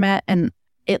large format, and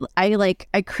I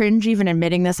cringe even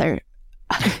admitting this.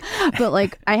 But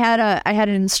I had an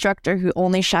instructor who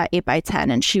only shot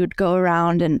 8x10, and she would go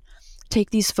around and take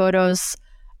these photos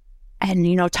and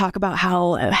talk about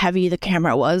how heavy the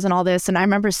camera was and all this. And I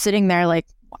remember sitting there like,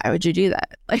 why would you do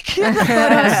that? Like the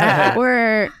photos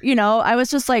were, I was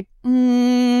just like,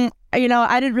 I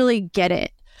didn't really get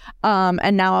it.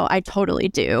 And now I totally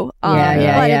do.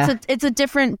 But it's a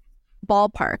different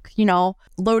ballpark,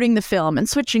 loading the film and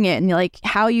switching it, and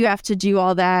how you have to do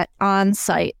all that on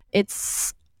site.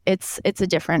 It's a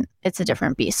different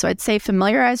beast. So I'd say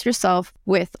familiarize yourself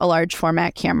with a large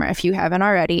format camera if you haven't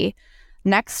already.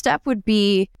 Next step would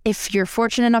be, if you're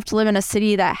fortunate enough to live in a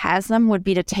city that has them, would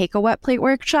be to take a wet plate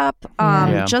workshop.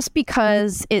 Just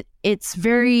because it's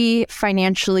very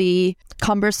financially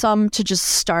cumbersome to just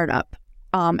start up.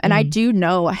 And I do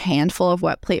know a handful of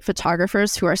wet plate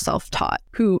photographers who are self-taught,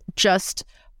 who just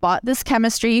bought this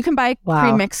chemistry. You can buy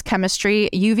pre-mixed chemistry.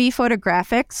 UV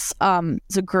Photographics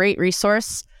is a great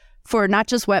resource for not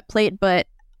just wet plate, but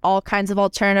all kinds of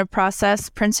alternative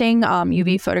process printing.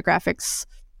 UV Photographics,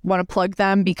 want to plug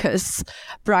them because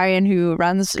Brian, who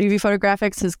runs UV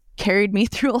Photographics, has carried me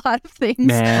through a lot of things.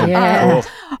 Man.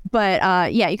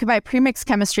 But you can buy pre-mixed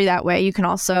chemistry that way. You can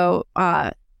also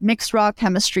mix raw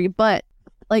chemistry, but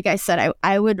like I said,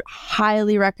 I would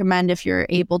highly recommend, if you're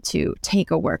able to,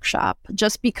 take a workshop,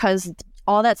 just because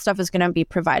all that stuff is going to be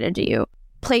provided to you.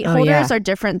 Plate holders are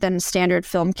different than standard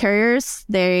film carriers.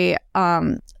 They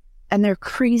and they're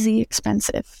crazy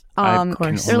expensive. I can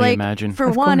only imagine. For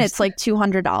one, it's like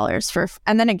 $200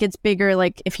 and then it gets bigger.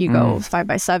 Like if you go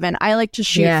 5x7, I like to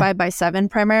shoot 5x7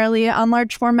 primarily on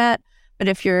large format. But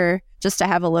if you're just to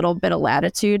have a little bit of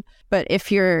latitude, but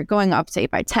if you're going up to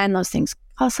 8x10, those things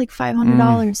cost like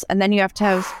 $500. And then you have to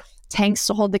have tanks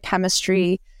to hold the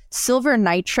chemistry. Silver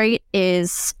nitrate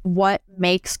is what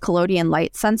makes collodion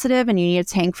light sensitive, and you need a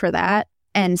tank for that.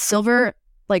 And silver,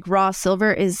 like raw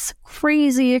silver, is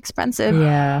crazy expensive.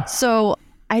 Yeah. So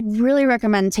I'd really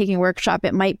recommend taking a workshop.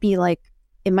 It might be the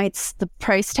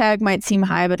price tag might seem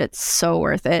high, but it's so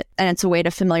worth it. And it's a way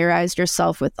to familiarize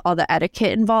yourself with all the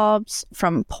etiquette involved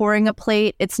from pouring a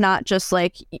plate. It's not just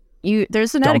like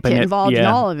there's an etiquette involved in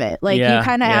all of it. Like you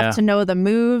kind of have to know the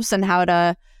moves and how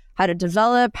to how to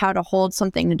develop, how to hold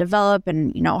something to develop,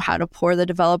 and, you know, how to pour the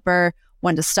developer,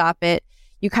 when to stop it.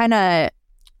 You kind of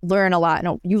learn a lot.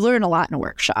 You learn a lot in a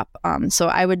workshop. So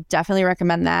I would definitely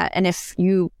recommend that. And if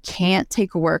you can't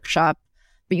take a workshop,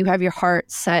 but you have your heart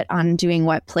set on doing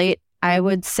wet plate, I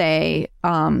would say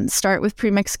start with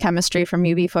premixed chemistry from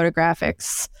UV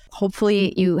Photographics.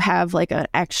 Hopefully you have like an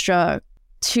extra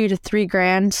 $2,000 to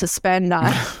 $3,000 to spend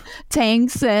on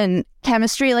tanks and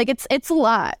chemistry. Like it's a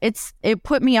lot. It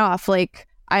put me off. Like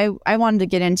I wanted to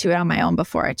get into it on my own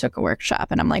before I took a workshop,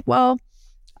 and I'm like, well,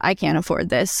 I can't afford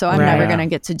this, so I'm never going to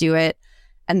get to do it.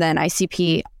 And then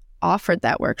ICP offered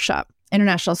that workshop,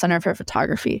 International Center for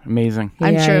Photography. Amazing.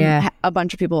 I'm sure a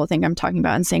bunch of people will think I'm talking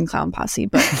about Insane Clown Posse,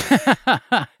 but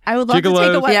I would love to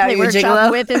take a wet plate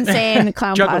workshop with Insane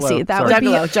Clown Posse. That would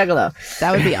Juggalo.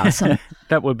 That would be awesome.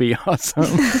 That would be awesome.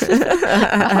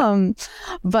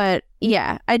 But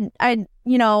yeah, I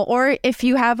you know, or if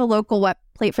you have a local wet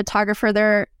plate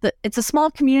photographer, it's a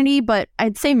small community, but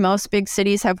I'd say most big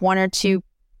cities have 1 or 2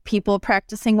 people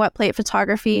practicing wet plate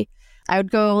photography. I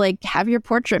would go like have your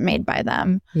portrait made by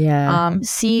them. Yeah.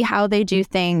 See how they do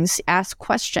things, ask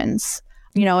questions.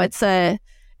 You know, it's a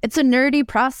nerdy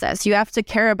process. You have to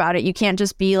care about it. You can't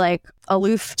just be like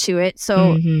aloof to it.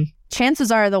 So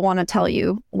chances are they'll want to tell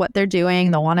you what they're doing.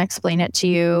 They'll want to explain it to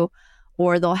you,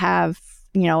 or they'll have,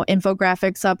 you know,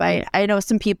 infographics up. I know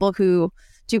some people who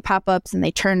do pop-ups and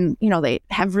they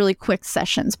have really quick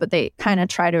sessions, but they kind of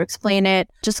try to explain it.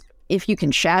 Just if you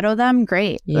can shadow them,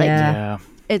 great. Yeah.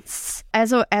 It's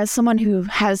as someone who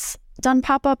has done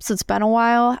pop-ups, it's been a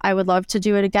while. I would love to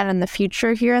do it again in the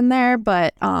future here and there,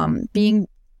 but being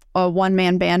a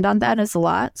one-man band on that is a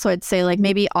lot. So I'd say like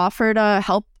maybe offer to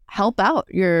help out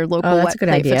your local wet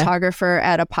plate photographer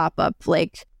at a pop-up,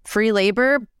 like free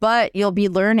labor, but you'll be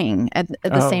learning at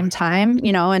the same time,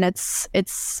 you know, and it's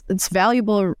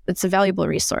valuable. It's a valuable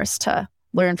resource to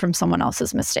learn from someone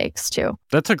else's mistakes too.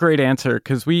 That's a great answer,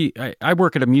 because I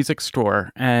work at a music store,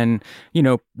 and, you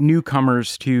know,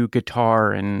 newcomers to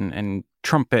guitar and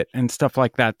trumpet and stuff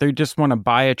like that, they just want to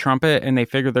buy a trumpet and they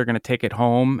figure they're going to take it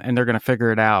home and they're going to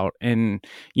figure it out in,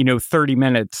 you know, 30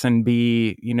 minutes and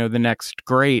be, you know, the next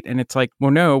great. And it's like, well,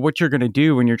 no, what you're going to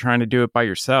do when you're trying to do it by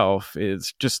yourself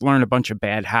is just learn a bunch of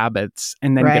bad habits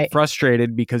and then get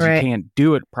frustrated because you can't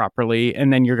do it properly,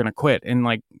 and then you're going to quit in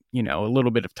like, you know, a little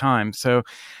bit of time. So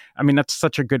I mean, that's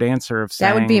such a good answer of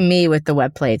saying... That would be me with the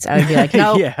wet plates. I would be like,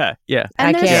 no, yeah.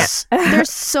 And there's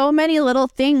so many little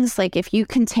things, like if you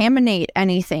contaminate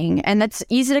anything, and that's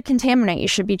easy to contaminate, you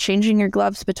should be changing your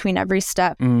gloves between every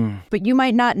step. But you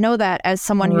might not know that as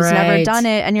someone who's never done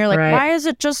it, and you're like, why is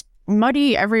it just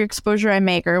muddy every exposure I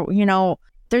make? Or, you know,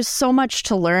 there's so much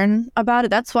to learn about it.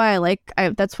 That's why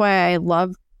I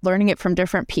love learning it from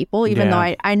different people, even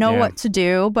though I know what to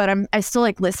do, but I still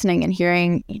like listening and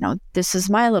hearing, you know, this is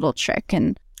my little trick.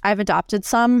 And I've adopted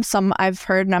some I've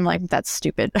heard and I'm like, that's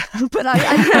stupid, but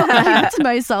I keep it to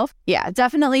myself. Yeah,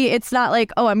 definitely. It's not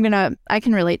like, oh, I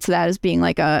can relate to that as being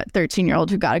like a 13-year-old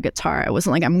who got a guitar. I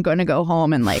wasn't like, I'm going to go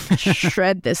home and like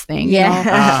shred this thing. Yeah. You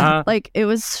know? Like it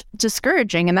was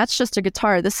discouraging, and that's just a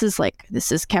guitar. This is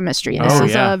chemistry. This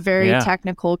is a very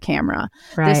technical camera.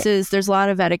 Right. There's a lot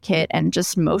of etiquette and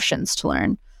just motions to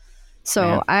learn.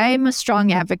 So I'm a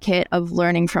strong advocate of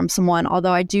learning from someone,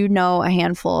 although I do know a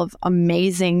handful of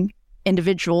amazing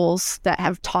individuals that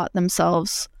have taught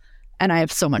themselves, and I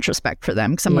have so much respect for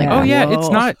them because I'm like, oh yeah,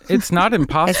 whoa. it's not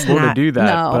impossible to do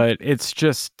that, but it's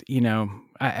just, you know,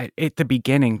 at the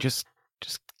beginning, just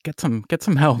get some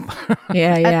help.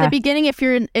 Yeah. At the beginning,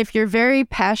 if you're very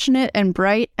passionate and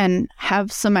bright and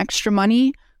have some extra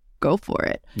money, go for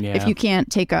it. Yeah. If you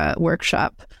can't take a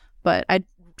workshop, but I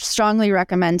strongly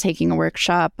recommend taking a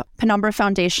workshop. Penumbra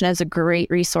Foundation is a great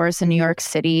resource in New York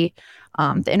City.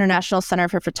 The International Center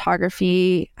for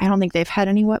Photography, I don't think they've had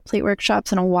any wet plate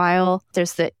workshops in a while.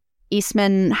 There's the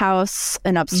Eastman House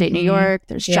in upstate New York.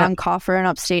 There's John Coffer in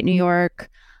upstate New York.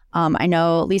 I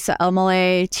know Lisa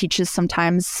Elmole teaches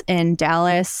sometimes in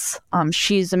Dallas.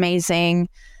 She's amazing.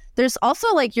 There's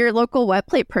also like your local wet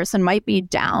plate person might be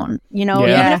down, you know,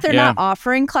 even if they're not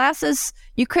offering classes,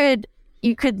 you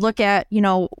could look at, you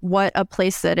know, what a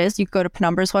place that is. You could go to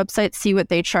Penumbra's website, see what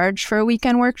they charge for a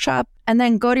weekend workshop, and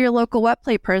then go to your local wet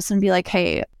plate person and be like,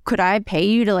 hey, could I pay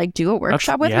you to like do a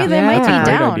workshop with me? They might be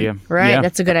down. Idea. Right. Yeah.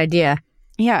 That's a good idea.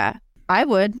 Yeah, I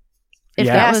would. If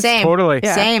that was same. Totally.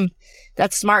 Yeah. Same.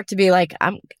 That's smart to be like,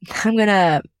 I'm going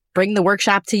to bring the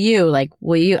workshop to you. Like,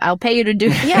 I'll pay you to do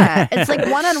it. Yeah. It's like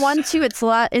one-on-one too.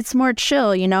 It's more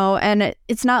chill, you know, and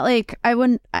it's not like I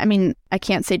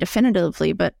can't say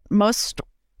definitively, but most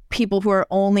people who are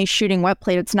only shooting wet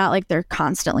plate, it's not like they're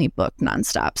constantly booked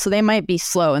nonstop. So they might be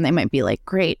slow and they might be like,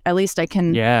 great, at least I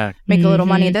can make a little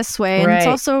money this way. And it's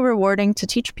also rewarding to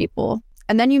teach people.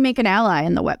 And then you make an ally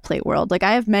in the wet plate world. Like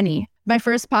I have many. My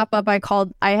first pop-up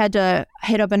I had to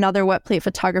hit up another wet plate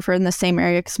photographer in the same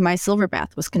area because my silver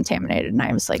bath was contaminated. And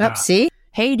I was like, see?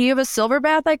 Hey, do you have a silver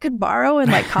bath I could borrow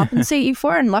and like compensate you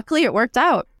for? And luckily it worked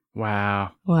out.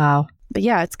 Wow. But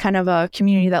yeah, it's kind of a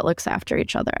community that looks after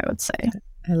each other, I would say.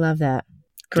 I love that.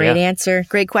 Great answer.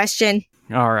 Great question.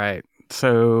 All right.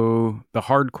 So the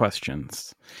hard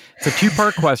questions. It's a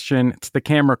 2-part question. It's the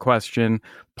camera question.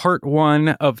 Part 1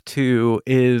 of 2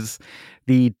 is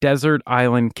the desert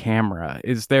island camera.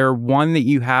 Is there one that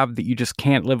you have that you just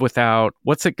can't live without?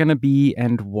 What's it going to be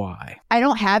and why? I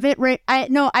don't have it right. I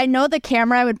know the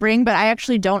camera I would bring, but I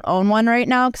actually don't own one right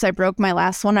now because I broke my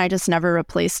last one. I just never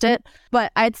replaced it.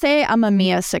 But I'd say I'm a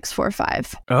Mamiya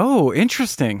 645. Oh,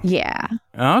 interesting. Yeah.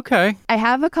 Okay. I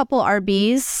have a couple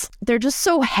RBs. They're just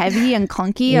so heavy and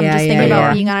clunky. I'm just thinking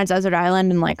about being on a desert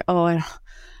island and like,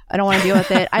 I don't want to deal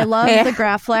with it. I love the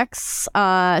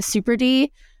Graflex Super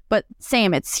D. But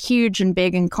same, it's huge and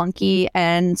big and clunky,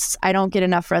 and I don't get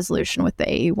enough resolution with the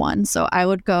AE1. So I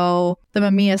would go the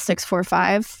Mamiya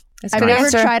 645. I've never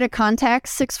tried a Contax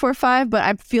 645, but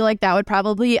I feel like that would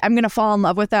probably, I'm going to fall in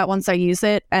love with that once I use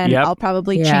it, and I'll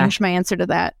probably change my answer to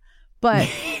that. But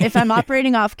if I'm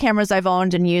operating off cameras I've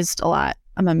owned and used a lot,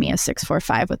 I'm a Mamiya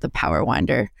 645 with the power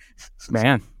winder.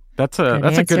 Man, that's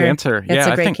a good answer. That's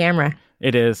a great camera.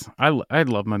 It is. I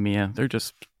love Mamiya. They're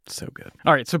just so good.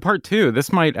 All right, so part 2,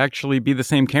 this might actually be the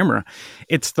same camera.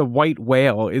 It's the White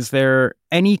Whale. Is there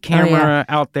any camera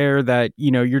out there that,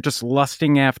 you're just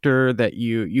lusting after that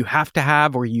you have to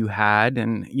have or you had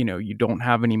and, you don't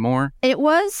have anymore? It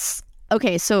was...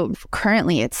 Okay, so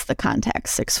currently it's the Contax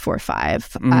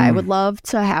 645. I would love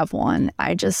to have one.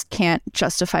 I just can't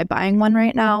justify buying one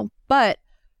right now. But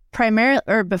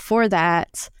before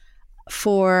that,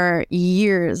 for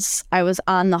years, I was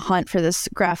on the hunt for this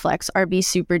Graflex RB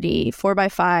Super D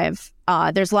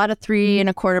 4x5. There's a lot of 3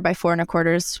 1/4 by 4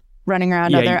 1/4s running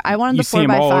around out there. I wanted the 4x5. You see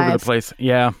them all over the place.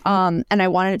 Yeah. And I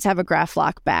wanted it to have a graph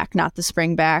lock back, not the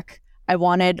spring back. I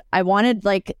wanted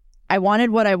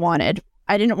what I wanted.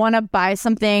 I didn't want to buy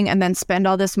something and then spend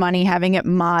all this money having it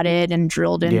modded and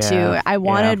drilled into. I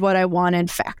wanted what I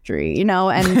wanted factory,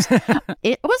 and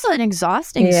it was an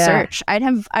exhausting search. I'd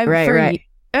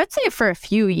say for a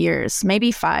few years,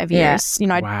 maybe 5 years.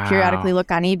 I'd periodically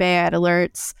look on eBay. I had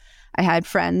alerts. I had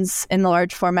friends in the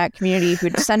large format community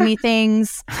who'd send me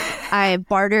things. I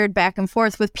bartered back and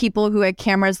forth with people who had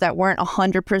cameras that weren't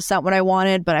 100% what I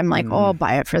wanted, but I'm like, I'll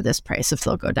buy it for this price if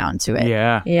they'll go down to it.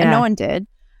 Yeah. And no one did.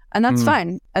 And that's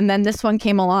fine. And then this one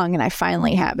came along and I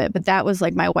finally have it. But that was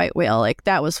like my White Whale. Like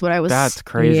that was what I was That's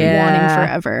crazy. wanting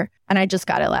forever. And I just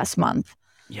got it last month.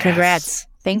 Yes. Congrats.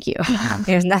 Thank you.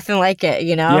 There's nothing like it,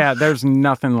 Yeah, there's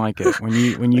nothing like it when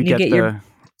you get your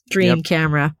dream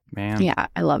camera. Man. Yeah,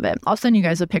 I love it. I'll send you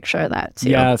guys a picture of that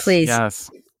too. Yes, please.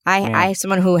 Yes. I have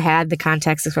someone who had the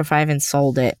Contax 645 and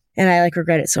sold it. And I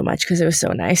regret it so much because it was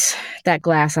so nice. That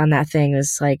glass on that thing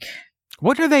was like...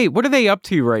 What are they up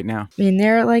to right now? I mean,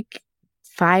 they're like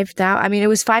 5,000. I mean, it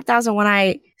was 5,000 when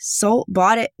I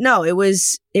bought it. No, it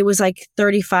was like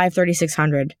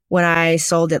 3,600 when I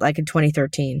sold it like in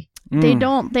 2013.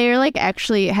 They're like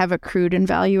actually have accrued in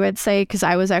value, I'd say, because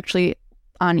I was actually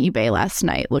on eBay last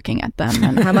night looking at them.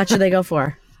 And how much do they go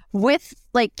for? With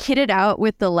like kitted out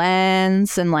with the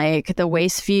lens and like the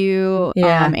waist view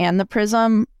and the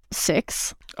prism,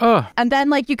 6. Oh. And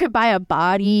then like you could buy a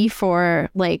body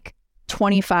for like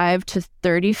 25 to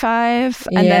 35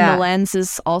 and then the lens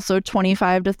is also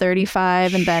 25 to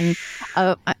 35 and then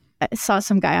I saw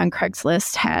some guy on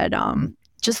Craigslist had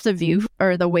just the view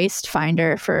or the waist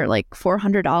finder for like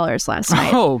 $400 last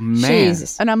night. Oh man.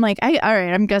 Jesus. And I'm like, all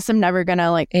right, I guess I'm never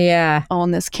gonna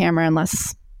own this camera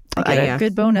unless I get a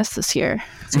good bonus this year.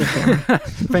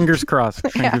 Fingers crossed.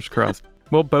 Fingers crossed.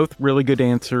 Well, both really good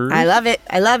answers. I love it.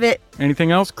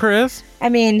 Anything else, Chris? I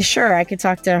mean, sure, I could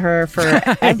talk to her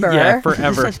forever. Yeah,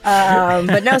 forever.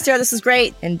 But no, Sarah, this was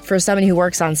great. And for somebody who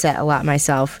works on set a lot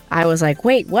myself, I was like,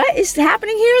 wait, what is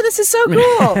happening here? This is so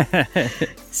cool.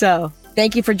 So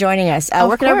thank you for joining us.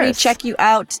 Where can everybody check you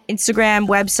out? Instagram,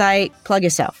 website, plug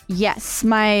yourself. Yes,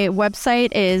 my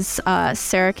website is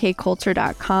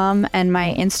sarahkcoulter.com and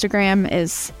my Instagram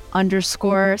is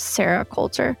 _Sarah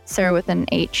Coulter. Sarah with an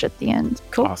H at the end.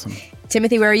 Cool. Awesome.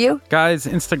 Timothy, where are you? Guys,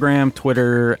 Instagram,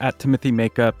 Twitter, @Timothy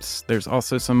Makeups. There's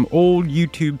also some old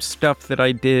YouTube stuff that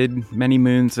I did many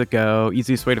moons ago.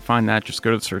 Easiest way to find that, just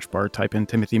go to the search bar, type in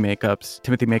Timothy Makeups,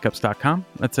 timothymakeups.com.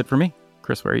 That's it for me. Chris?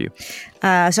 Chris, where are you?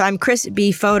 So I'm Chris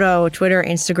B. Photo, Twitter,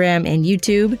 Instagram, and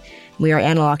YouTube. We are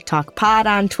Analog Talk Pod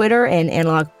on Twitter and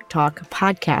Analog Talk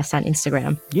Podcast on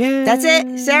Instagram. Yeah. That's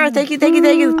it. Sarah, thank you. Of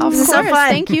This is so fun.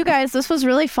 Thank you guys. This was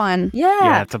really fun.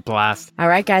 Yeah, it's a blast. All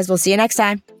right, guys. We'll see you next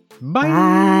time. Bye.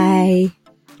 Bye.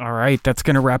 All right, that's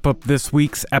going to wrap up this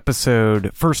week's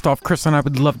episode. First off, Chris and I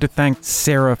would love to thank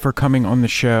Sarah for coming on the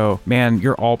show. Man,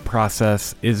 your alt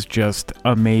process is just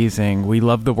amazing. We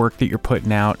love the work that you're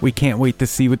putting out. We can't wait to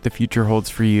see what the future holds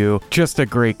for you. Just a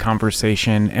great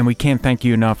conversation, and we can't thank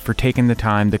you enough for taking the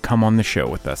time to come on the show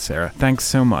with us, Sarah. Thanks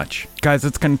so much. Guys,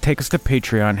 it's going to take us to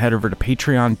Patreon. Head over to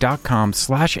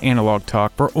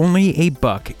patreon.com/analogtalk. For only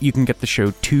 $1, you can get the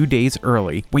show 2 days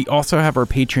early. We also have our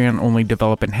Patreon-only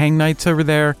development hang nights over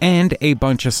there and a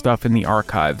bunch of stuff in the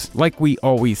archives. Like we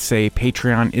always say,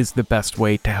 Patreon is the best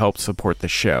way to help support the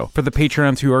show. For the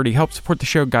Patreons who already help support the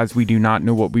show, guys, we do not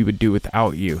know what we would do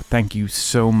without you. Thank you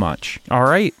so much. All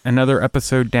right, another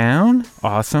episode down.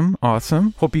 Awesome.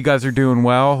 Hope you guys are doing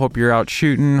well. Hope you're out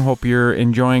shooting. Hope you're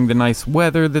enjoying the nice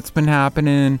weather that's been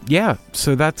happening. Yeah,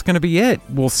 so that's going to be it.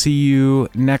 We'll see you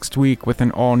next week with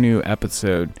an all-new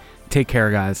episode. Take care,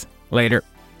 guys. Later.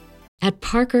 At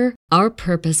Parker, our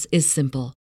purpose is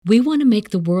simple. We want to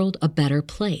make the world a better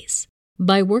place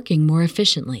by working more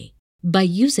efficiently, by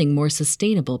using more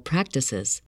sustainable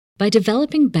practices, by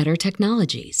developing better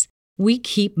technologies. We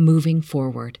keep moving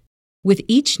forward. With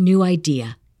each new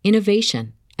idea,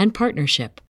 innovation, and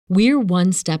partnership, we're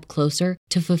one step closer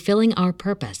to fulfilling our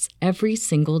purpose every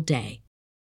single day.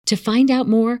 To find out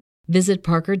more, visit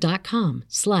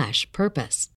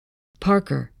parker.com/purpose.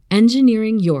 Parker,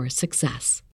 engineering your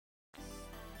success.